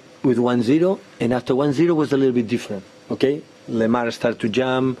game with 1-0, and after 1-0 was a little bit different, okay? Lemar started to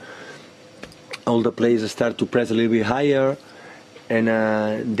jump, all the players start to press a little bit higher, and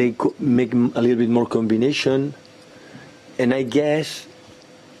they make a little bit more combination. And I guess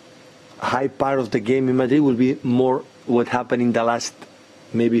high part of the game in Madrid will be more what happened in the last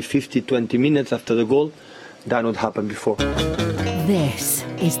maybe 50-20 minutes after the goal than what happened before. This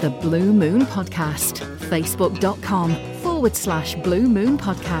is the Blue Moon Podcast. Facebook.com/Blue Moon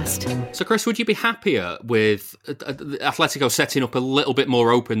Podcast. So, Chris, would you be happier with Atletico setting up a little bit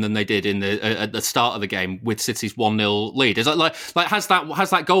more open than they did at the start of the game with City's 1-0 lead? Is that like has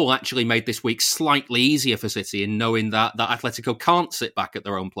that goal actually made this week slightly easier for City in knowing that Atletico can't sit back at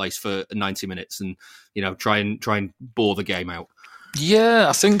their own place for 90 minutes and try and bore the game out? Yeah,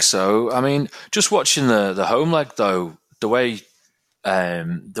 I think so. I mean, just watching the home leg though, the way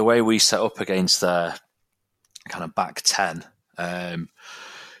we set up against their kind of back 10,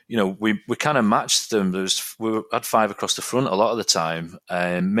 we kind of matched them. We had 5 across the front a lot of the time.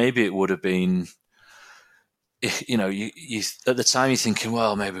 Maybe it would have been, you at the time you're thinking,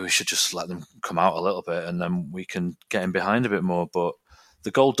 well, maybe we should just let them come out a little bit and then we can get in behind a bit more. But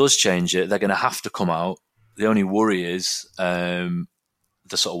the goal does change it. They're going to have to come out. The only worry is the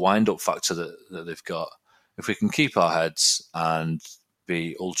sort of wind-up factor that they've got. If we can keep our heads and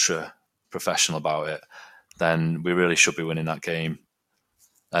be ultra professional about it, then we really should be winning that game.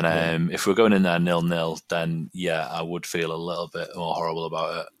 And if we're going in there 0-0, then I would feel a little bit more horrible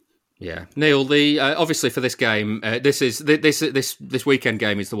about it. Yeah, Neil. Obviously for this game, this weekend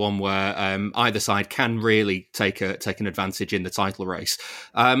game is the one where either side can really take an advantage in the title race.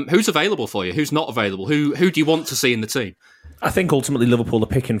 Who's available for you? Who's not available? Who do you want to see in the team? I think ultimately Liverpool are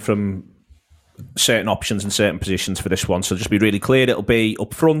picking from certain options and certain positions for this one. So just be really clear, it'll be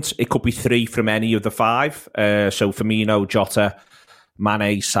up front. It could be 3 from any of the 5. So Firmino, Jota,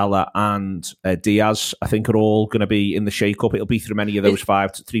 Mane, Salah and Diaz, I think, are all going to be in the shake-up. It'll be from any of those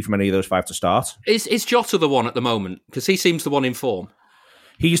 5, 3 from any of those 5 to start. Is Jota the one at the moment? Because he seems the one in form.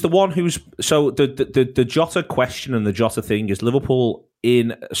 He's the one who's... So the Jota question and the Jota thing is Liverpool,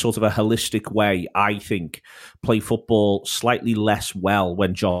 in sort of a holistic way, I think, play football slightly less well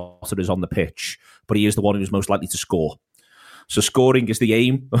when Jota is on the pitch, but he is the one who's most likely to score. So scoring is the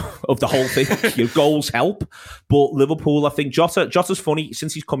aim of the whole thing. Your goals help. But Liverpool, I think Jota's funny.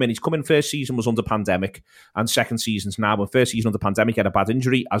 Since he's come in first season was under pandemic and second season's now. When first season under pandemic, he had a bad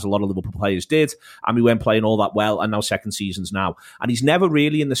injury, as a lot of Liverpool players did, and we weren't playing all that well, and now second season's now. And he's never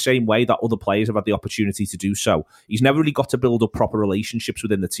really in the same way that other players have had the opportunity to do so. He's never really got to build up proper relationships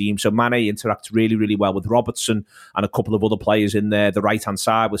within the team. So Mane interacts really, really well with Robertson and a couple of other players in there. The right-hand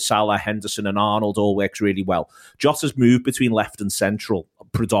side with Salah, Henderson and Arnold all works really well. Jota's moved between left and central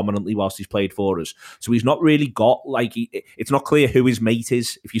predominantly whilst he's played for us. So he's not really got, it's not clear who his mate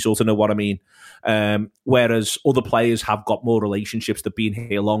is, if you sort of know what I mean. Whereas other players have got more relationships, they've been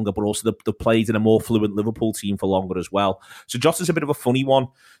here longer, but also they've played in a more fluent Liverpool team for longer as well. So Jota's a bit of a funny one.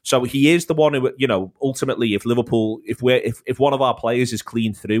 So he is the one who, ultimately, if Liverpool, if one of our players is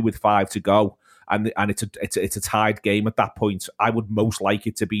clean through with 5 to go, and it's a tied game at that point, I would most like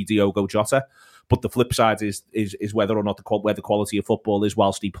it to be Diogo Jota. But the flip side is whether or not where the quality of football is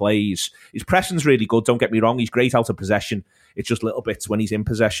whilst he plays. His pressing's really good, don't get me wrong. He's great out of possession. It's just little bits when he's in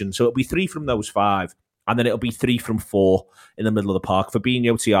possession. So it'll be 3 from those 5. And then it'll be 3 from 4 in the middle of the park.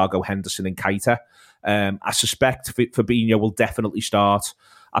 Fabinho, Thiago, Henderson and Keita. I suspect Fabinho will definitely start.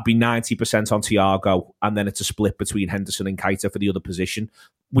 I'd be 90% on Thiago, and then it's a split between Henderson and Keita for the other position.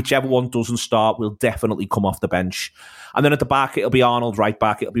 Whichever one doesn't start will definitely come off the bench. And then at the back, it'll be Arnold right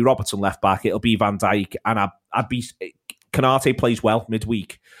back, it'll be Robertson left back, it'll be Van Dijk, and I'd be... Konate plays well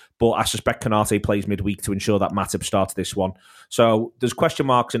midweek, but I suspect Konate plays midweek to ensure that Matip starts this one. So there's question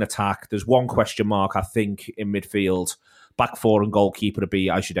marks in attack. There's one question mark, I think, in midfield. Back four and goalkeeper to be,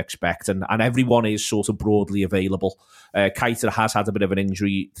 I should expect. And everyone is sort of broadly available. Keita has had a bit of an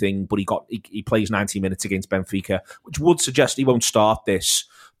injury thing, but he plays 90 minutes against Benfica, which would suggest he won't start this.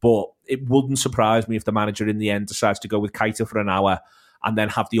 But it wouldn't surprise me if the manager in the end decides to go with Keita for an hour and then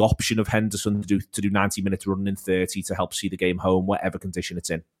have the option of Henderson to do 90 minutes running in 30 to help see the game home, whatever condition it's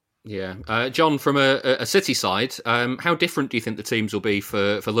in. Yeah. John, from a City side, how different do you think the teams will be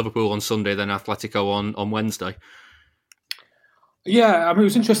for Liverpool on Sunday than Atletico on Wednesday? Yeah, I mean, it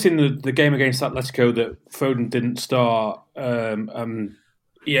was interesting the game against Atletico that Foden didn't start.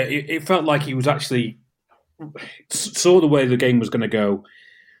 It felt like he was actually saw the way the game was going to go,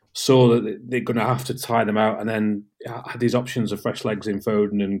 saw that they're going to have to tie them out, and then had these options of fresh legs in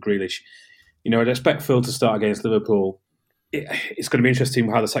Foden and Grealish. I'd expect Phil to start against Liverpool. It's going to be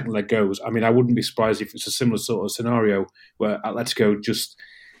interesting how the second leg goes. I mean, I wouldn't be surprised if it's a similar sort of scenario where Atletico just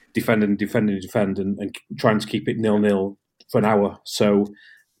defend and trying to keep it 0-0 for an hour. So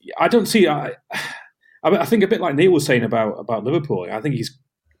I don't see. I think a bit like Neil was saying about Liverpool. I think he's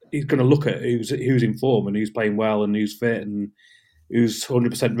going to look at who's in form and who's playing well and who's fit and who's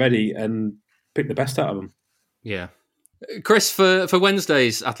 100% ready and pick the best out of them. Yeah. Chris, for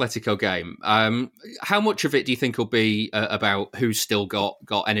Wednesday's Atletico game, how much of it do you think will be about who's still got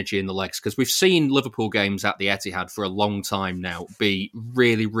energy in the legs? Because we've seen Liverpool games at the Etihad for a long time now be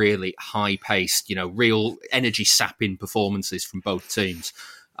really, really high-paced, real energy-sapping performances from both teams.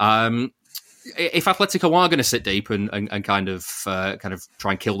 If Atletico are going to sit deep and kind of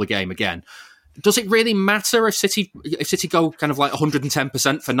try and kill the game again, does it really matter if City go kind of like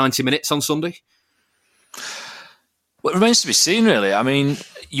 110% for 90 minutes on Sunday? Well, it remains to be seen, really. I mean,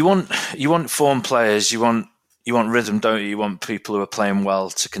 you want form players, you want rhythm, don't you? You want people who are playing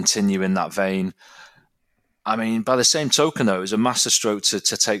well to continue in that vein. I mean, by the same token, though, it was a masterstroke to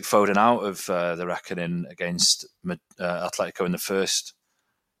take Foden out of the reckoning against Atletico in the first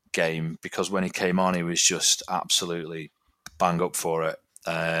game, because when he came on, he was just absolutely bang up for it.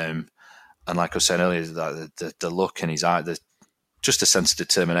 And like I was saying earlier, the look in his eye, just a sense of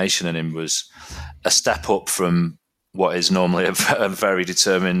determination in him was a step up from what is normally a very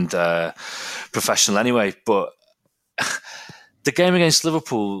determined professional anyway. But the game against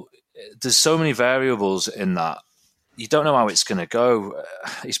Liverpool, there's so many variables in that. You don't know how it's going to go.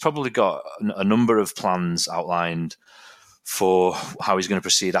 He's probably got a number of plans outlined for how he's going to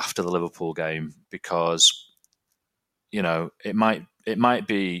proceed after the Liverpool game, because, it might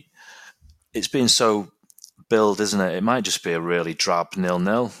be, it's been so billed, isn't it? It might just be a really drab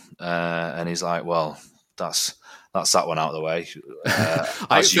 0-0. And he's like, well, that's that one out of the way.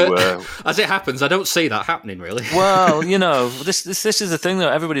 As it happens, I don't see that happening, really. Well, this is the thing, though.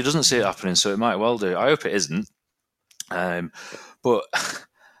 Everybody doesn't see it happening, so it might well do. I hope it isn't. But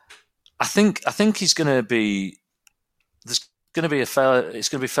I think he's going to be. It's going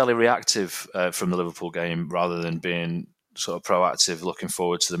to be fairly reactive from the Liverpool game, rather than being sort of proactive, looking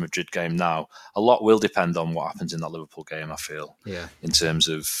forward to the Madrid game now. A lot will depend on what happens in that Liverpool game, I feel, in terms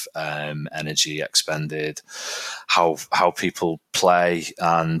of energy expended, how people play,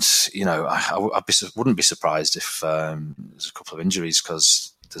 and I wouldn't be surprised if there's a couple of injuries,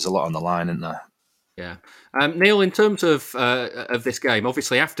 because there's a lot on the line, isn't there? Yeah. Neil, in terms of this game,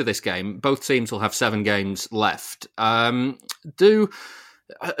 obviously after this game, both teams will have 7 games left. Do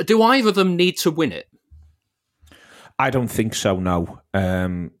either of them need to win it? I don't think so, no,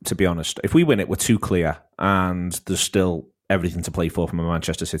 to be honest. If we win it, we're too clear, and there's still everything to play for from a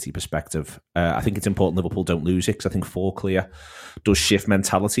Manchester City perspective. I think it's important Liverpool don't lose it, because I think 4 clear does shift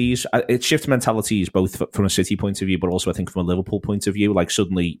mentalities. It shifts mentalities both from a City point of view, but also I think from a Liverpool point of view. Like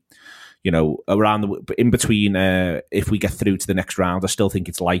suddenly, in between, if we get through to the next round, I still think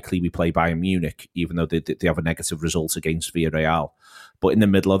it's likely we play Bayern Munich, even though they have a negative result against Villarreal. But in the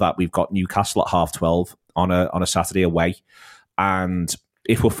middle of that, we've got Newcastle at 12:30 on a Saturday away. And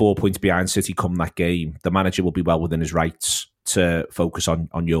if we're 4 points behind City come that game, the manager will be well within his rights to focus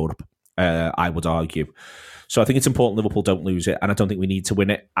on Europe, I would argue. So I think it's important Liverpool don't lose it, and I don't think we need to win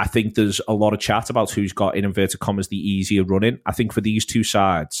it. I think there's a lot of chat about who's got, in inverted commas, the easier running. I think for these two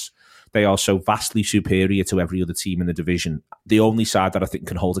sides, they are so vastly superior to every other team in the division. The only side that I think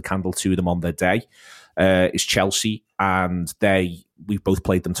can hold a candle to them on their day is Chelsea, and we've both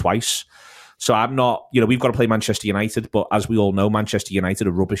played them twice. So I'm not, we've got to play Manchester United, but as we all know, Manchester United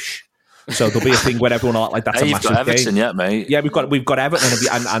are rubbish. So there'll be a thing where everyone are like, that's a massive game. You've got Everton yet, mate? Yeah, we've got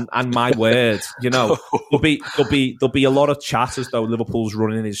Everton, and my word, there'll be a lot of chat as though Liverpool's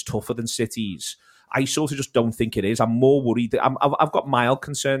running is tougher than City's. I sort of just don't think it is. I'm more worried. I've got mild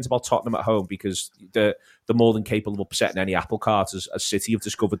concerns about Tottenham at home because they're more than capable of upsetting any apple cart as City have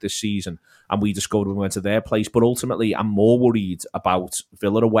discovered this season, and we discovered when we went to their place. But ultimately, I'm more worried about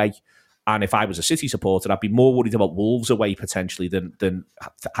Villa away. And if I was a City supporter, I'd be more worried about Wolves away potentially than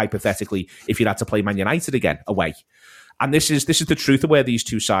hypothetically if you'd had to play Man United again away. And this is the truth of where these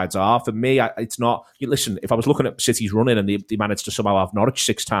two sides are. For me, it's not. Listen, if I was looking at City's running and they managed to somehow have Norwich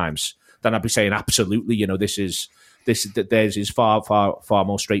 6 times, then I'd be saying absolutely, theirs is far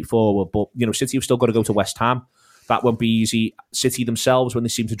more straightforward. But City have still got to go to West Ham. That won't be easy. City themselves, when they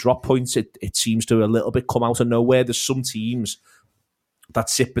seem to drop points, it seems to a little bit come out of nowhere. There's some teams that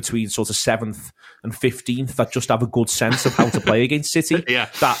sit between sort of 7th and 15th that just have a good sense of how to play against City. Yeah,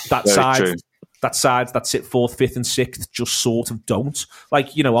 that side that sit 4th, 5th, and 6th just sort of don't.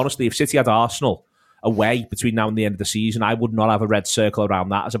 Honestly, if City had Arsenal away between now and the end of the season, I would not have a red circle around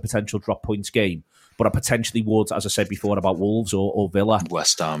that as a potential drop points game. But I potentially would, as I said before, about Wolves or Villa.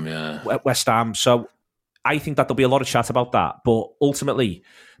 West Ham, yeah. West Ham. So I think that there'll be a lot of chat about that. But ultimately,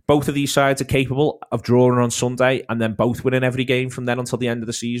 both of these sides are capable of drawing on Sunday and then both winning every game from then until the end of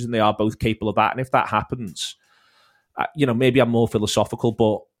the season. They are both capable of that. And if that happens, maybe I'm more philosophical,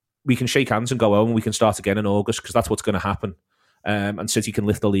 but we can shake hands and go home and we can start again in August because that's what's going to happen. And City can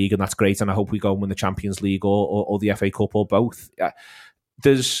lift the league, and that's great. And I hope we go and win the Champions League or the FA Cup or both.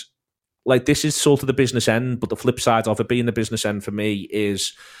 This is sort of the business end, but the flip side of it being the business end for me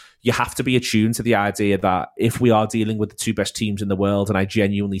is you have to be attuned to the idea that if we are dealing with the 2 best teams in the world, and I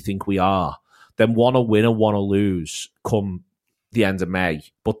genuinely think we are, then one will win and one will lose come the end of May.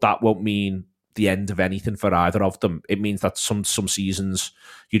 But that won't mean the end of anything for either of them. It means that some seasons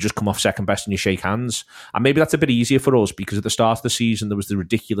you just come off second best and you shake hands. And maybe that's a bit easier for us because at the start of the season there was the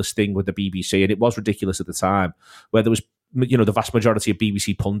ridiculous thing with the BBC, and it was ridiculous at the time, where there was the vast majority of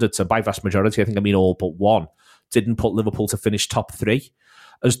BBC pundits, and by vast majority I think I mean all but one, didn't put Liverpool to finish top 3.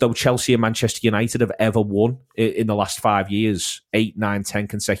 As though Chelsea and Manchester United have ever won in the last 5 years, 8, 9, 10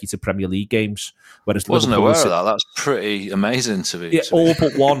 consecutive Premier League games. Whereas wasn't aware of that. That's pretty amazing to be. Yeah, all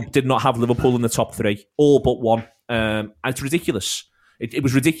but one did not have Liverpool in the top 3. All but one. And it's ridiculous. It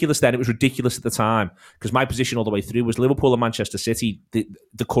was ridiculous then. It was ridiculous at the time because my position all the way through was Liverpool and Manchester City,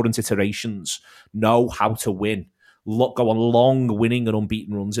 the current iterations, know how to win. Go on long winning and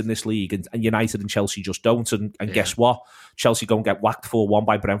unbeaten runs in this league, and United and Chelsea just don't. And guess what? Chelsea go and get whacked 4-1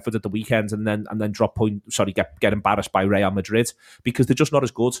 by Brentford at the weekend, and then get embarrassed by Real Madrid because they're just not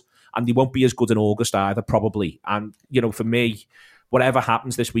as good, and they won't be as good in August either, probably. And for me, whatever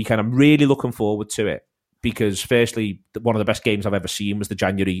happens this weekend, I'm really looking forward to it. Because firstly, one of the best games I've ever seen was the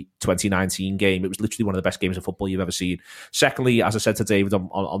January 2019 game. It was literally one of the best games of football you've ever seen. Secondly, as I said to David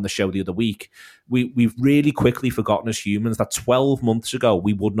on the show the other week, we've really quickly forgotten as humans that 12 months ago,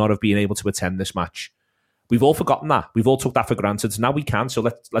 we would not have been able to attend this match. We've all forgotten that. We've all took that for granted. Now we can, so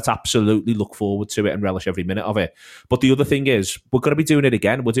let's absolutely look forward to it and relish every minute of it. But the other thing is, we're going to be doing it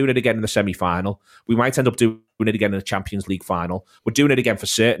again. We're doing it again in the semi-final. We might end up doing it again in the Champions League final. We're doing it again for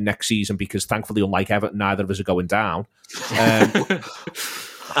certain next season because, thankfully, unlike Everton, neither of us are going down.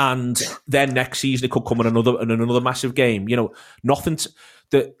 And then next season, it could come in another massive game.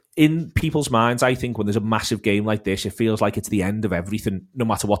 In people's minds, I think when there's a massive game like this, it feels like it's the end of everything, no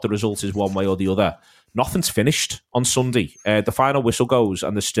matter what the result is one way or the other. Nothing's finished on Sunday. The final whistle goes,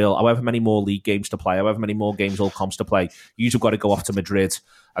 and there's still however many more league games to play, however many more games, all comps to play. You've got to go off to Madrid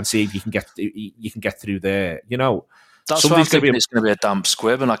and see if you can get through there. That's why I'm thinking it's going to be a damp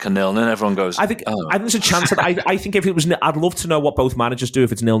squib and like a 0-0. Everyone goes. I think there's a chance that I think if it was, I'd love to know what both managers do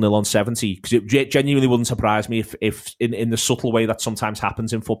if it's 0-0 on 70, because it genuinely wouldn't surprise me if in the subtle way that sometimes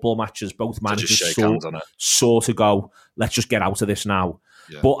happens in football matches, both managers sort of go, let's just get out of this now.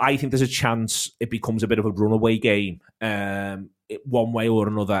 Yeah. But I think there's a chance it becomes a bit of a runaway game, one way or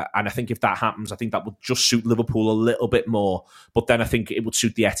another. And I think if that happens, I think that would just suit Liverpool a little bit more. But then I think it would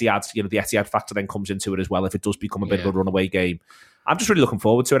suit the Etihad. The Etihad factor then comes into it as well if it does become a bit of a runaway game. I'm just really looking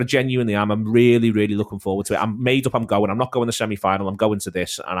forward to it. I genuinely am. I'm really, really looking forward to it. I'm made up. I'm going. I'm not going to the semi-final. I'm going to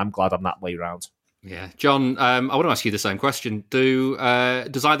this, and I'm glad I'm that way round. Yeah, John. I want to ask you the same question.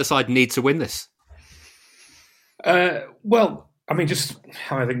 Does either side need to win this? Well, I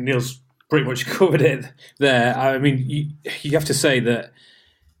think Neil's pretty much covered it there. I mean, you have to say that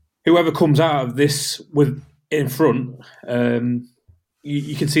whoever comes out of this in front,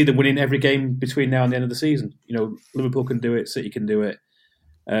 you can see them winning every game between now and the end of the season. Liverpool can do it, City can do it.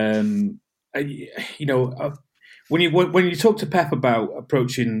 when you talk to Pep about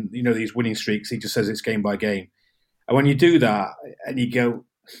approaching these winning streaks, he just says it's game by game. And when you do that, and you go,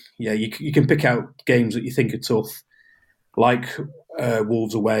 you can pick out games that you think are tough, like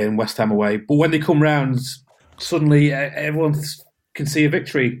Wolves away and West Ham away. But when they come round, suddenly everyone can see a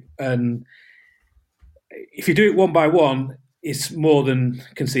victory. And if you do it one by one, it's more than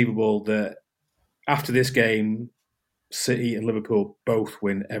conceivable that after this game, City and Liverpool both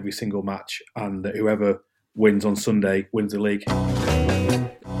win every single match, and that whoever wins on Sunday wins the league.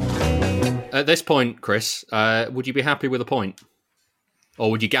 At this point, Chris, would you be happy with a point? Or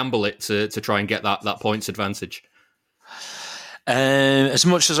would you gamble it to try and get that points advantage? As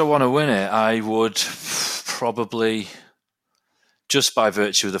much as I want to win it, I would probably, just by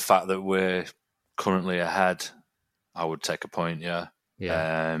virtue of the fact that we're currently ahead, I would take a point, yeah.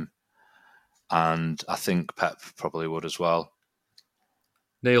 And I think Pep probably would as well.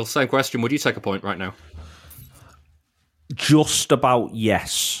 Neil, same question. Would you take a point right now? Just about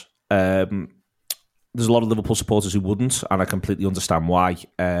yes. There's a lot of Liverpool supporters who wouldn't, and I completely understand why.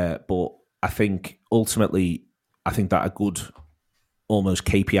 But I think ultimately, that a good almost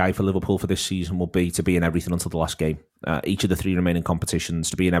KPI for Liverpool for this season will be to be in everything until the last game. Each of the 3 remaining competitions,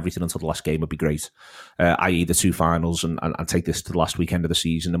 to be in everything until the last game would be great, i.e. the 2 finals, and take this to the last weekend of the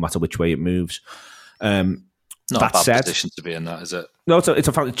season, no matter which way it moves. Not a bad position to be in, that, is it? No, it's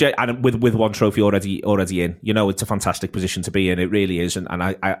a and with one trophy already in. It's a fantastic position to be in. It really is, and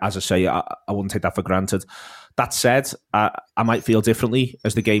I as I say, I wouldn't take that for granted. That said, I might feel differently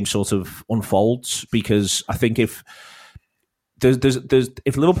as the game sort of unfolds, because I think if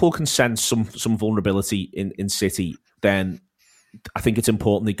Liverpool can sense some vulnerability in City, then I think it's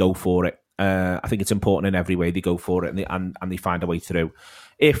important they go for it. I think it's important in every way they go for it, and they find a way through.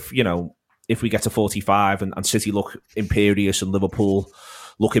 If we get to 45 and City look imperious and Liverpool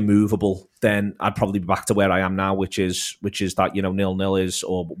look immovable, then I'd probably be back to where I am now, which is that 0-0 is,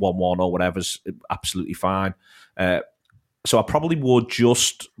 or 1-1 or whatever's absolutely fine. So I probably would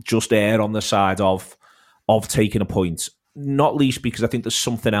just err on the side of taking a point, not least because I think there's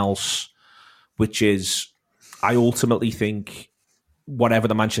something else, which is I ultimately think, whatever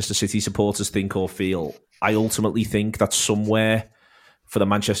the Manchester City supporters think or feel, I ultimately think that somewhere for the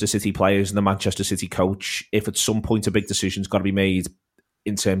Manchester City players and the Manchester City coach, if at some point a big decision's got to be made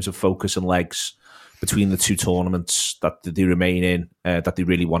in terms of focus and legs between the 2 tournaments that they remain in, that they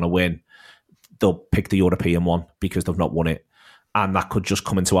really want to win, they'll pick the European one because they've not won it. And that could just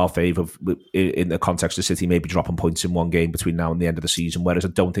come into our favour in the context of City maybe dropping points in one game between now and the end of the season, whereas I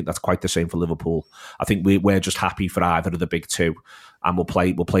don't think that's quite the same for Liverpool. I think we're just happy for either of the big 2, and we'll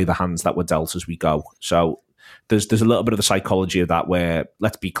play the hands that we're dealt as we go. So there's a little bit of the psychology of that where,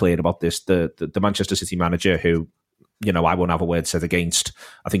 let's be clear about this, the Manchester City manager, who, I won't have a word said against.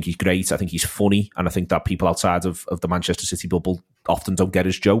 I think he's great. I think he's funny. And I think that people outside of the Manchester City bubble often don't get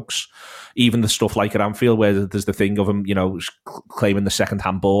his jokes. Even the stuff like at Anfield, where there's the thing of him, claiming the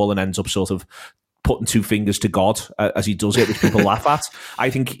second-hand ball and ends up sort of putting 2 fingers to God as he does it, which people laugh at.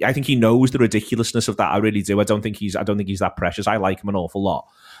 I think he knows the ridiculousness of that. I really do. I don't think he's that precious. I like him an awful lot.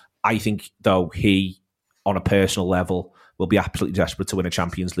 I think, though, he, on a personal level, will be absolutely desperate to win a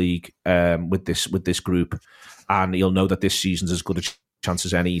Champions League with this group, and he'll know that this season's as good a chance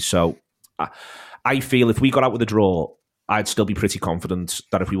as any. So I feel if we got out with a draw, I'd still be pretty confident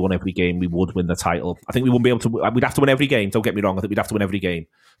that if we won every game, we would win the title. I think we wouldn't be able to. We'd have to win every game. Don't get me wrong. I think we'd have to win every game.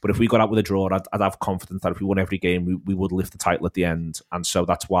 But if we got out with a draw, I'd have confidence that if we won every game, we would lift the title at the end. And so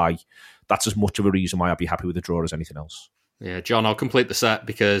that's as much of a reason why I'd be happy with a draw as anything else. Yeah, John, I'll complete the set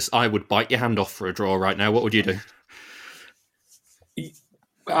because I would bite your hand off for a draw right now. What would you do?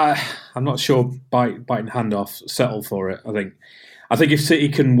 I'm not sure biting hand off, settle for it. I think if City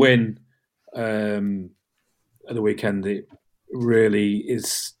can win at the weekend, it really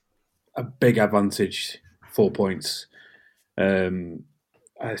is a big advantage, 4 points. I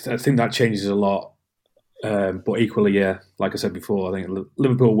think that changes a lot. But equally, yeah, like I said before, I think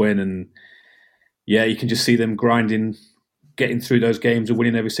Liverpool win, and yeah, you can just see them grinding, getting through those games and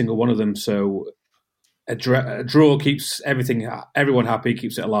winning every single one of them. So a draw keeps everyone happy,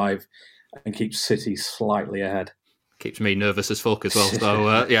 keeps it alive, and keeps City slightly ahead. Keeps me nervous as fuck as well.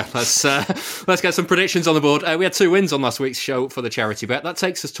 So, yeah, let's get some predictions on the board. We had 2 wins on last week's show for the charity bet. That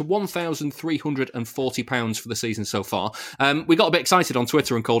takes us to £1,340 for the season so far. We got a bit excited on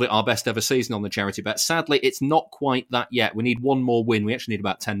Twitter and called it our best ever season on the charity bet. Sadly, it's not quite that yet. We need one more win. We actually need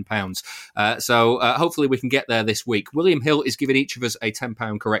about £10. So hopefully we can get there this week. William Hill is giving each of us a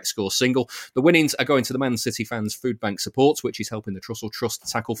 £10 correct score single. The winnings are going to the Man City Fans Food Bank Supports, which is helping the Trussell Trust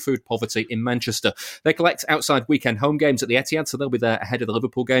tackle food poverty in Manchester. They collect outside weekend home home games at the Etihad, so they'll be there ahead of the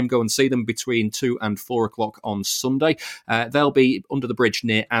Liverpool game. Go and see them between 2 and 4 o'clock on Sunday. They'll be under the bridge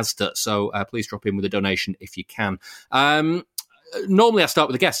near Asda, so please drop in with a donation if you can. Normally I start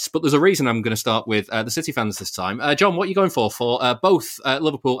with the guests, but there's a reason I'm going to start with the City fans this time. John, what are you going for both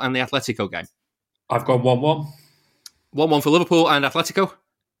Liverpool and the Atletico game? I've gone 1-1. 1-1 for Liverpool and Atletico?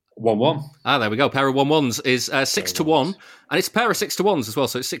 1-1. There we go. Pair of 1-1s is 6-1, and it's a pair of 6-1s as well,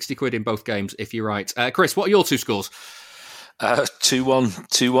 so it's 60 quid in both games if you're right. Chris, what are your two scores? 2-1,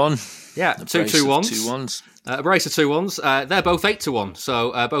 2-1. Yeah, 2-1s. 2-1s. A brace of 2-1s. They're both 8-1,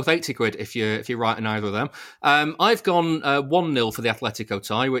 so both 80 quid if you're right in either of them. I've gone 1-0 for the Atletico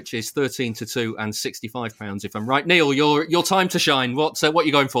tie, which is 13-2 and £65 if I'm right. Neil, your time to shine. What are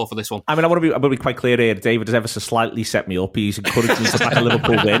you going for this one? I mean, I want to be quite clear here. David has ever so slightly set me up. He's encouraged me to back a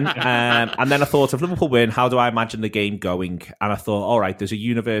Liverpool win, and then I thought, if Liverpool win, how do I imagine the game going? And I thought, all right, there's a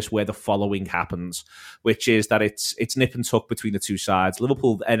universe where the following happens, which is that it's nip and tuck between the two sides.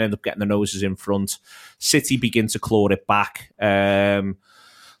 Liverpool end up getting their noses in front. City begin to claw it back.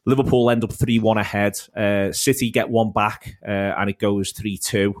 Liverpool end up 3-1 ahead. City get one back, and it goes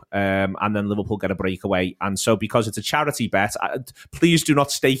 3-2. And then Liverpool get a breakaway. And so, because it's a charity bet, please do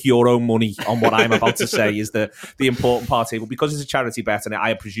not stake your own money on what I'm about to say is the important part here. But because it's a charity bet, and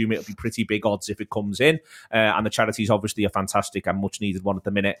I presume it'll be pretty big odds if it comes in, and the charity is obviously a fantastic and much needed one at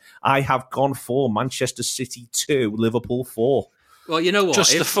the minute, I have gone for Manchester City 2, Liverpool 4. Well, you know what?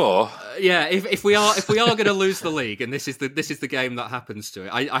 Just the 4. If we are going to lose the league, and this is the game that happens to it,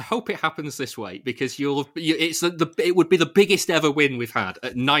 I hope it happens this way, because it would be the biggest ever win we've had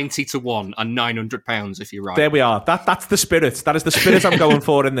at 90-1 and £900 if you're right. There we are. That's the spirit. That is the spirit I'm going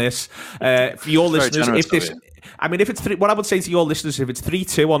for in this. For your listeners, if it's what I would say to your listeners, if it's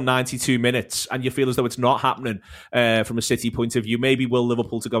 3-2 on 92 minutes and you feel as though it's not happening from a City point of view, maybe will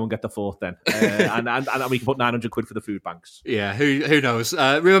Liverpool to go and get the fourth then, and we can put 900 quid for the food banks. Yeah, who knows?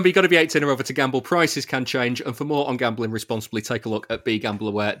 Remember, you've got to be 18 or over to gamble. Prices can change, and for more on gambling responsibly, take a look at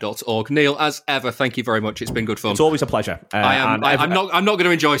begambleaware.org. Neil, as ever, thank you very much. It's been good fun. It's always a pleasure. I'm not going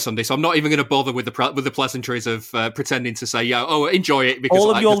to enjoy Sunday, so I'm not even going to bother with the pleasantries of pretending to say, enjoy it. Because all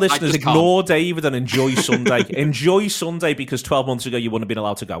of your listeners ignore can't. David and enjoy Sunday. Enjoy Sunday, because 12 months ago you wouldn't have been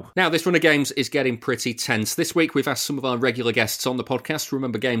allowed to go. Now, this run of games is getting pretty tense. This week we've asked some of our regular guests on the podcast to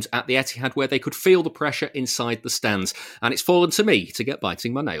remember games at the Etihad where they could feel the pressure inside the stands, and it's fallen to me to get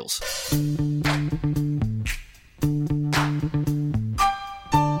biting my nails.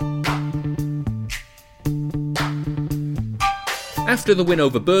 After the win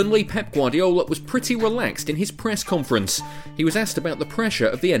over Burnley, Pep Guardiola was pretty relaxed in his press conference. He was asked about the pressure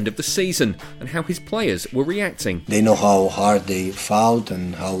of the end of the season and how his players were reacting. They know how hard they fought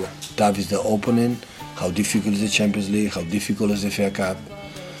and how tough is the opponent, how difficult is the Champions League, how difficult is the FA Cup,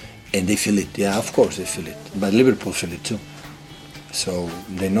 and they feel it. Yeah, of course they feel it, but Liverpool feel it too. So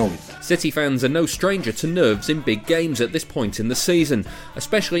they know it. City fans are no stranger to nerves in big games at this point in the season,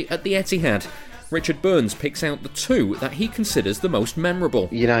 especially at the Etihad. Richard Burns picks out the two that he considers the most memorable.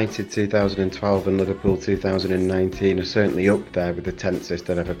 United 2012 and Liverpool 2019 are certainly up there with the tensest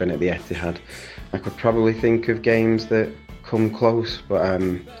I've ever been at the Etihad. I could probably think of games that come close, but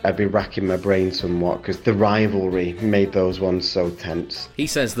I'd be racking my brain somewhat because the rivalry made those ones so tense. He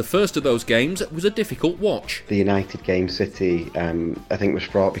says the first of those games was a difficult watch. The United game, City, I think was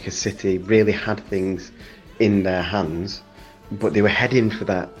fraught because City really had things in their hands, but they were heading for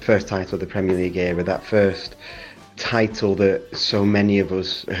that first title of the Premier League era, that first title that so many of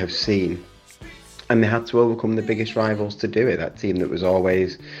us have seen. And they had to overcome the biggest rivals to do it, that team that was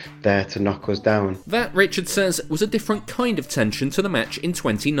always there to knock us down. That, Richard says, was a different kind of tension to the match in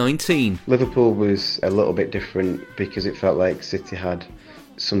 2019. Liverpool was a little bit different because it felt like City had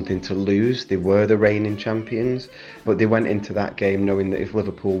something to lose. They were the reigning champions, but they went into that game knowing that if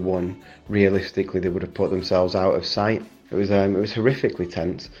Liverpool won, realistically they would have put themselves out of sight. It was horrifically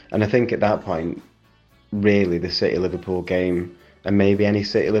tense, and I think at that point, really the City-Liverpool game, and maybe any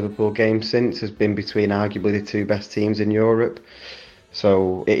City-Liverpool game since, has been between arguably the two best teams in Europe.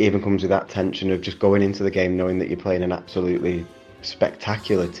 So it even comes with that tension of just going into the game knowing that you're playing an absolutely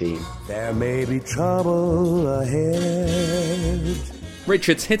spectacular team. There may be trouble ahead.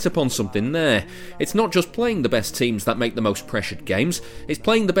 Richards hit upon something there. It's not just playing the best teams that make the most pressured games, it's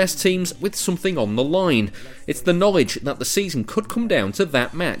playing the best teams with something on the line. It's the knowledge that the season could come down to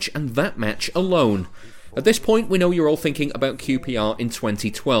that match, and that match alone. At this point, we know you're all thinking about QPR in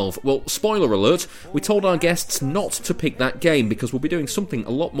 2012. Well, spoiler alert, we told our guests not to pick that game because we'll be doing something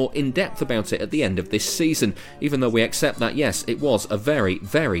a lot more in-depth about it at the end of this season, even though we accept that, yes, it was a very,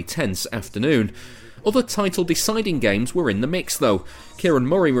 very tense afternoon. Other title-deciding games were in the mix, though. Kieran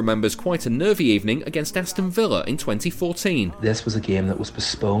Murray remembers quite a nervy evening against Aston Villa in 2014. This was a game that was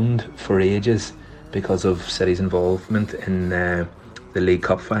postponed for ages because of City's involvement in the League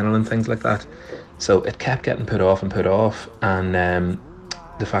Cup final and things like that. So it kept getting put off, and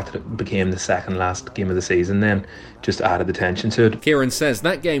the fact that it became the second last game of the season then just added the tension to it. Kieran says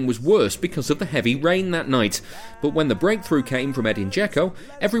that game was worse because of the heavy rain that night, but when the breakthrough came from Edin Dzeko,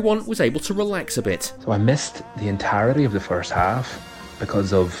 everyone was able to relax a bit. So I missed the entirety of the first half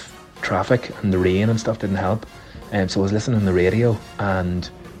because of traffic and the rain and stuff didn't help. So I was listening on the radio and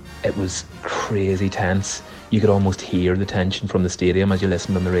it was crazy tense. You could almost hear the tension from the stadium as you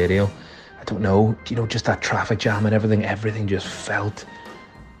listened on the radio. I don't know, just that traffic jam and everything just felt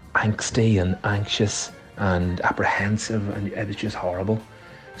angsty and anxious and apprehensive, and it was just horrible.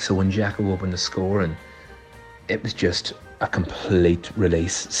 So when Dzeko opened the score, and it was just a complete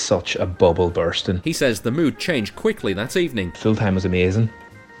release, such a bubble bursting. He says the mood changed quickly that evening. Full time was amazing,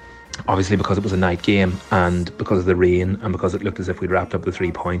 obviously because it was a night game and because of the rain and because it looked as if we'd wrapped up the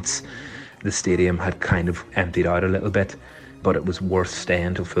 3 points. The stadium had kind of emptied out a little bit, but it was worth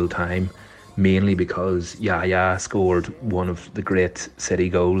staying till full time. Mainly because Yaya scored one of the great City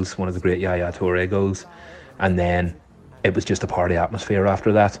goals, one of the great Yaya Toure goals, and then it was just a party atmosphere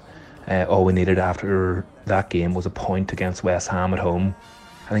after that. All we needed after that game was a point against West Ham at home.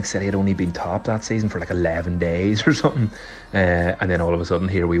 I think City had only been top that season for like 11 days or something, and then all of a sudden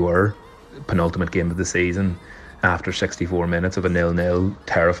here we were, penultimate game of the season. After 64 minutes of a 0-0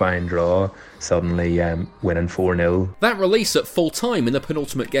 terrifying draw, suddenly winning 4-0. That release at full time in the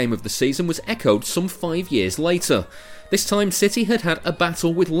penultimate game of the season was echoed some 5 years later. This time City had had a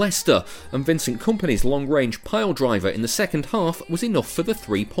battle with Leicester, and Vincent Kompany's long-range pile driver in the second half was enough for the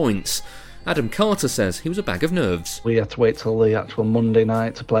 3 points. Adam Carter says he was a bag of nerves. We had to wait till the actual Monday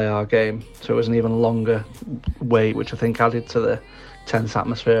night to play our game, so it was an even longer wait, which I think added to the tense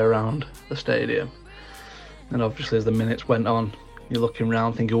atmosphere around the stadium. And obviously as the minutes went on, you're looking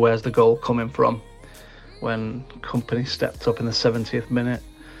around thinking, where's the goal coming from? When Kompany stepped up in the 70th minute.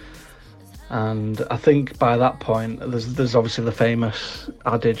 And I think by that point, there's obviously the famous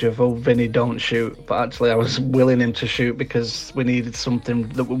adage of, oh, Vinny, don't shoot. But actually I was willing him to shoot because we needed something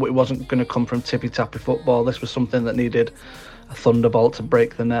that it wasn't going to come from tippy-tappy football. This was something that needed a thunderbolt to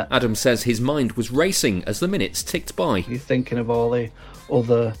break the net. Adam says his mind was racing as the minutes ticked by. You're thinking of all the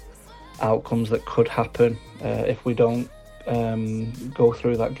other outcomes that could happen if we don't go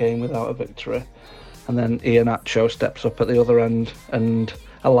through that game without a victory. And then Iheanacho steps up at the other end and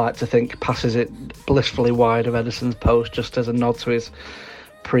I like to think passes it blissfully wide of Ederson's post just as a nod to his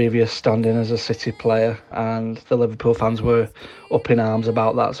previous standing as a City player, and the Liverpool fans were up in arms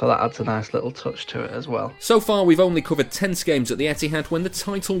about that, so that adds a nice little touch to it as well. So far we've only covered tense games at the Etihad when the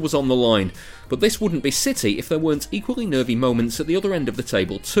title was on the line, but this wouldn't be City if there weren't equally nervy moments at the other end of the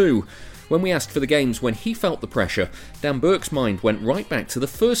table too. When we asked for the games when he felt the pressure, Dan Burke's mind went right back to the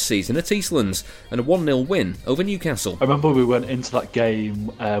first season at Eastlands and a 1-0 win over Newcastle. I remember we went into that game,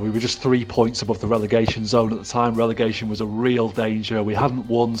 we were just 3 points above the relegation zone at the time. Relegation was a real danger. We hadn't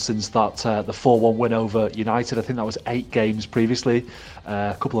won since that the 4-1 win over United. I think that was 8 games previously,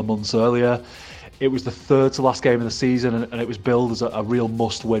 a couple of months earlier. It was the third to last game of the season, and it was billed as a real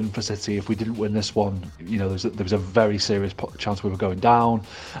must-win for City. If we didn't win this one, there was a very serious chance we were going down.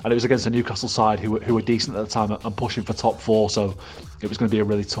 And it was against a Newcastle side who were decent at the time and pushing for top 4, so it was going to be a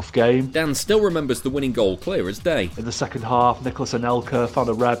really tough game. Dan still remembers the winning goal clear as day. In the second half, Nicolas Anelka found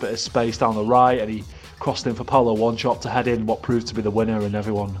a red bit of space down the right, and he crossed in for Paulo Wanchope to head in what proved to be the winner, and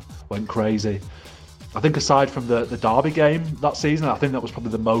everyone went crazy. I think aside from the Derby game that season, I think that was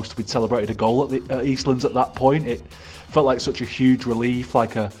probably the most we'd celebrated a goal at Eastlands at that point. It felt like such a huge relief,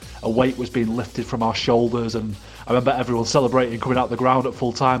 like a weight was being lifted from our shoulders, and I remember everyone celebrating coming out the ground at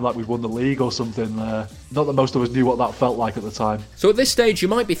full time like we'd won the league or something. Not that most of us knew what that felt like at the time. So at this stage you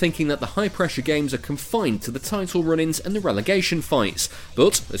might be thinking that the high pressure games are confined to the title run-ins and the relegation fights,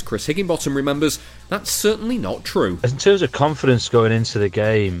 but as Chris Higginbottom remembers, that's certainly not true. In terms of confidence going into the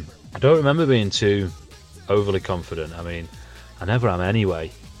game, I don't remember being too overly confident. I mean, I never am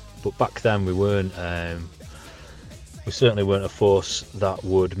anyway, but back then we weren't. We certainly weren't a force that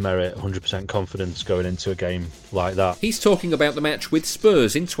would merit 100% confidence going into a game like that. He's talking about the match with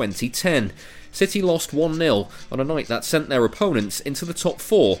Spurs in 2010. City lost 1-0 on a night that sent their opponents into the top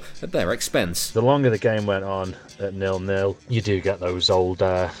 4 at their expense. The longer the game went on at 0-0, you do get those old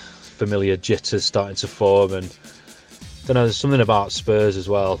familiar jitters starting to form, and I don't know, there's something about Spurs as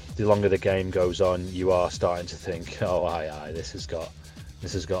well. The longer the game goes on, you are starting to think, oh, aye, this has got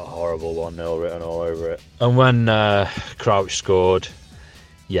a horrible 1-0 written all over it. And when Crouch scored,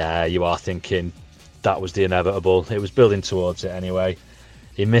 yeah, you are thinking that was the inevitable. It was building towards it anyway.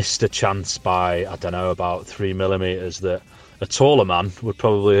 He missed a chance by, I don't know, about 3 millimetres that a taller man would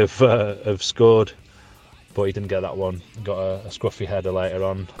probably have scored. But he didn't get that one. Got a scruffy header later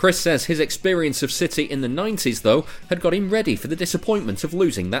on. Chris says his experience of City in the 90s, though, had got him ready for the disappointment of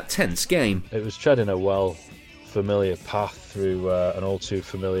losing that tense game. It was treading a familiar path through an all too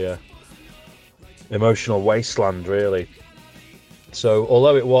familiar emotional wasteland, really. So,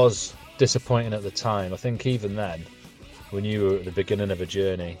 although it was disappointing at the time, I think even then, when you were at the beginning of a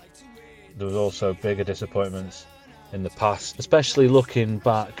journey, there was also bigger disappointments in the past, especially looking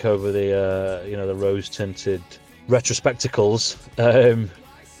back over the the rose-tinted retrospectacles.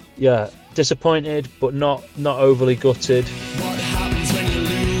 Disappointed, but not overly gutted. What happens when you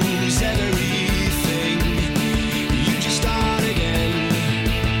lose everything? You just start again.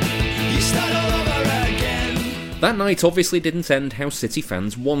 You start all over again. That night obviously didn't end how City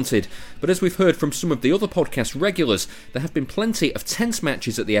fans wanted, but as we've heard from some of the other podcast regulars, there have been plenty of tense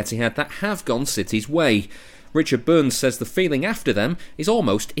matches at the Etihad that have gone City's way. Richard Burns says the feeling after them is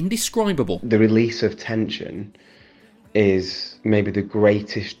almost indescribable. The release of tension is maybe the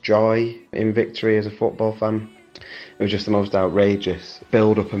greatest joy in victory as a football fan. It was just the most outrageous.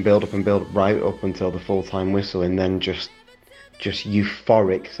 Build up and build up and build up right up until the full-time whistle, and then just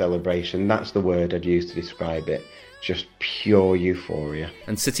euphoric celebration. That's the word I'd use to describe it. Just pure euphoria.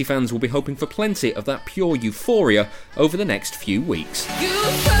 And City fans will be hoping for plenty of that pure euphoria over the next few weeks.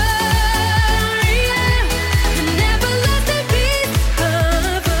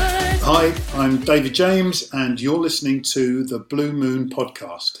 Hi, I'm David James, and you're listening to the Blue Moon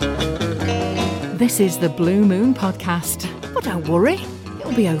Podcast. This is the Blue Moon Podcast. But don't worry,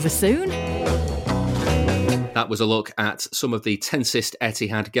 it'll be over soon. That was a look at some of the tensest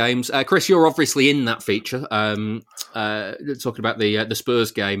Etihad games. Chris, you're obviously in that feature, talking about the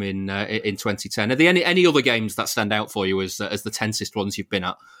Spurs game in 2010. Are there any other games that stand out for you as the tensest ones you've been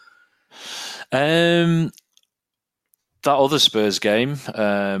at? That other Spurs game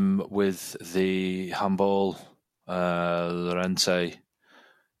with the handball, Llorente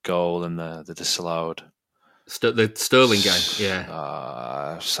goal and the disallowed. The Sterling game,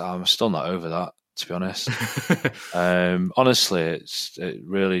 yeah. I'm still not over that, to be honest. Honestly, it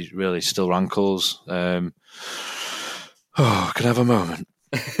really, really still rankles. Can I have a moment?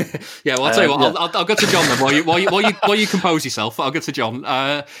 Yeah, well, I'll tell you what. I'll go to John then while you compose yourself. I'll go to John.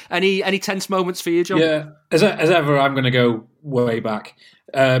 Any tense moments for you, John? Yeah, as ever, I'm going to go way back.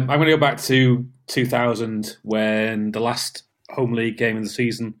 I'm going to go back to 2000 when the last home league game of the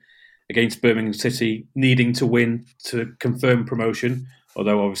season against Birmingham City, needing to win to confirm promotion.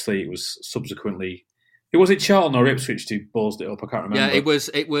 Although obviously it was subsequently. Was it Charlton or Ipswich who ballsed it up? I can't remember. Yeah,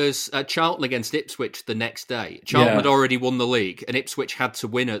 it was Charlton against Ipswich the next day. Charlton had already won the league, and Ipswich had to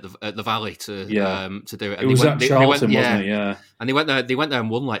win at the Valley to do it. And it was at Charlton, wasn't it? Yeah. And they went there and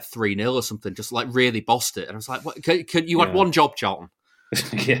won like 3-0 or something, just like really bossed it. And I was like, "What? Could you had one job, Charlton?"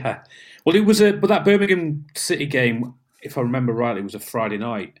 Yeah. Well, it was but that Birmingham City game, if I remember rightly, was a Friday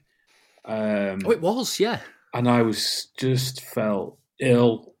night. It was, yeah. And I was just felt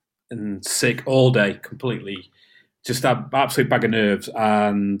ill and sick all day, completely, just an absolute bag of nerves.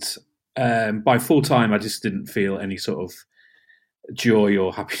 And by full time, I just didn't feel any sort of joy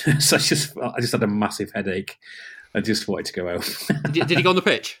or happiness. I just had a massive headache. I just wanted to go home. Did he go on the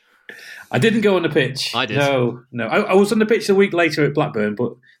pitch? I didn't go on the pitch. I did. No. I was on the pitch a week later at Blackburn,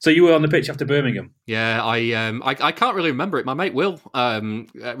 but so you were on the pitch after Birmingham. Yeah, I can't really remember it. My mate Will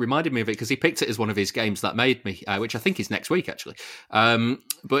reminded me of it because he picked it as one of his games that made me, which I think is next week actually.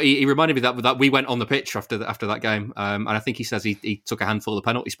 But he reminded me that we went on the pitch after that game, and I think he says he took a handful of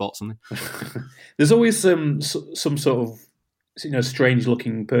penalty spots. There's always some sort of strange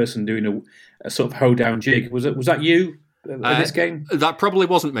looking person doing a sort of hoedown jig. Was that you? In this game? That probably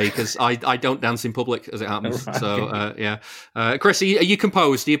wasn't me because I don't dance in public as it happens. Right. So yeah, Chris, are you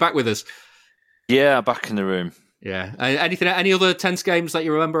composed? Are you back with us? Yeah, back in the room. Yeah. Any other tense games that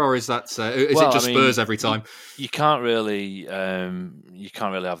you remember, or is it just Spurs every time? You can't really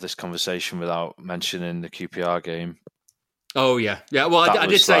have this conversation without mentioning the QPR game. Oh yeah. Well, I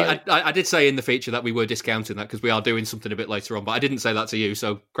did say in the feature that we were discounting that because we are doing something a bit later on, but I didn't say that to you.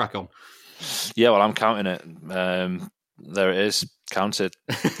 So crack on. Yeah, well, I'm counting it. There it is, counted.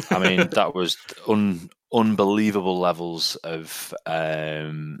 I mean, that was unbelievable levels of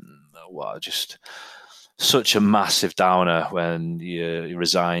just such a massive downer when you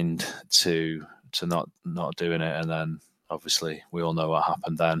resigned to not doing it, and then obviously we all know what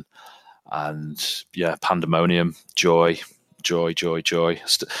happened then, and yeah, pandemonium, joy. I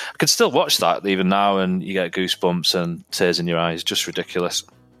can still watch that even now, and you get goosebumps and tears in your eyes. Just ridiculous.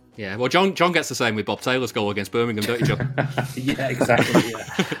 Yeah, well, John gets the same with Bob Taylor's goal against Birmingham, don't you, John? Yeah, exactly.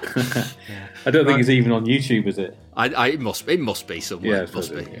 Yeah. I don't think it's even on YouTube, is it? It must be somewhere. Yeah, it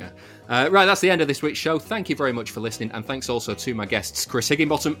must be. Yeah. Right, that's the end of this week's show. Thank you very much for listening, and thanks also to my guests, Chris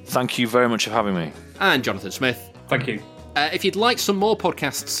Higginbottom. Thank you very much for having me. And Jonathan Smith. Thank you. If you'd like some more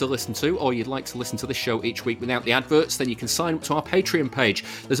podcasts to listen to, or you'd like to listen to this show each week without the adverts, then you can sign up to our Patreon page.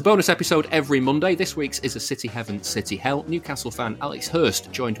 There's a bonus episode every Monday. This week's is a City Heaven, City Hell. Newcastle fan Alex Hurst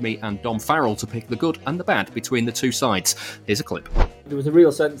joined me and Dom Farrell to pick the good and the bad between the two sides. Here's a clip. There was a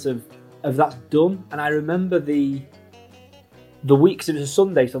real sense of that's done, and I remember the week, because it was a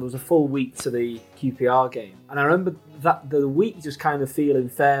Sunday, so there was a full week to the QPR game, and I remember that the week just kind of feeling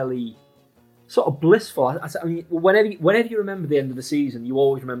fairly sort of blissful. I mean, whenever you remember the end of the season, you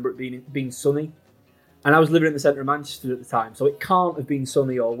always remember it being sunny. And I was living in the centre of Manchester at the time, so it can't have been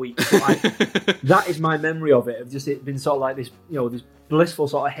sunny all week. That is my memory of it. Of just it been sort of like this, this blissful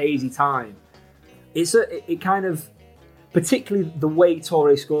sort of hazy time. It kind of, particularly the way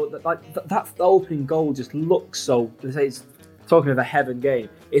Toure scored that opening goal just looks so. It's talking of a heaven game.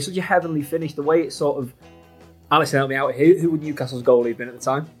 It's such a heavenly finish. The way it sort of. Alison, help me out here. Who would Newcastle's goalie have been at the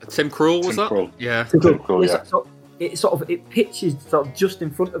time? Tim Krul, was that? Krul. Yeah. Tim Krul, yeah. It pitches sort of just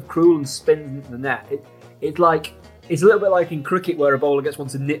in front of Krul and spins into the net. It's a little bit like in cricket where a bowler gets one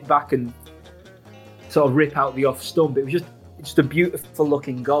to nip back and sort of rip out the off stump. It was just a beautiful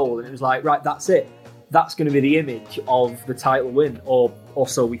looking goal, and it was like, right, that's it. That's going to be the image of the title win, or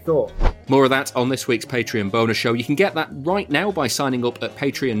so we thought. More of that on this week's Patreon bonus show. You can get that right now by signing up at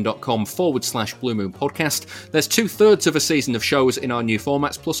patreon.com/Blue Moon Podcast. There's 2/3 of a season of shows in our new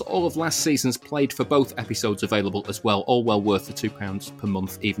formats, plus all of last season's played for both episodes available as well, all well worth the £2 per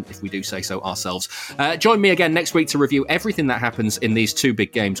month, even if we do say so ourselves. Join me again next week to review everything that happens in these two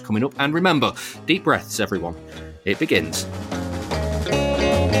big games coming up. And remember, deep breaths, everyone. It begins.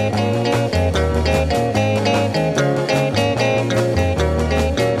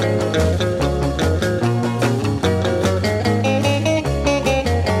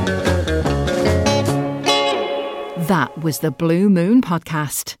 That was the Blue Moon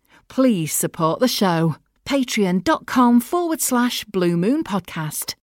Podcast. Please support the show. Patreon.com/Blue Moon Podcast.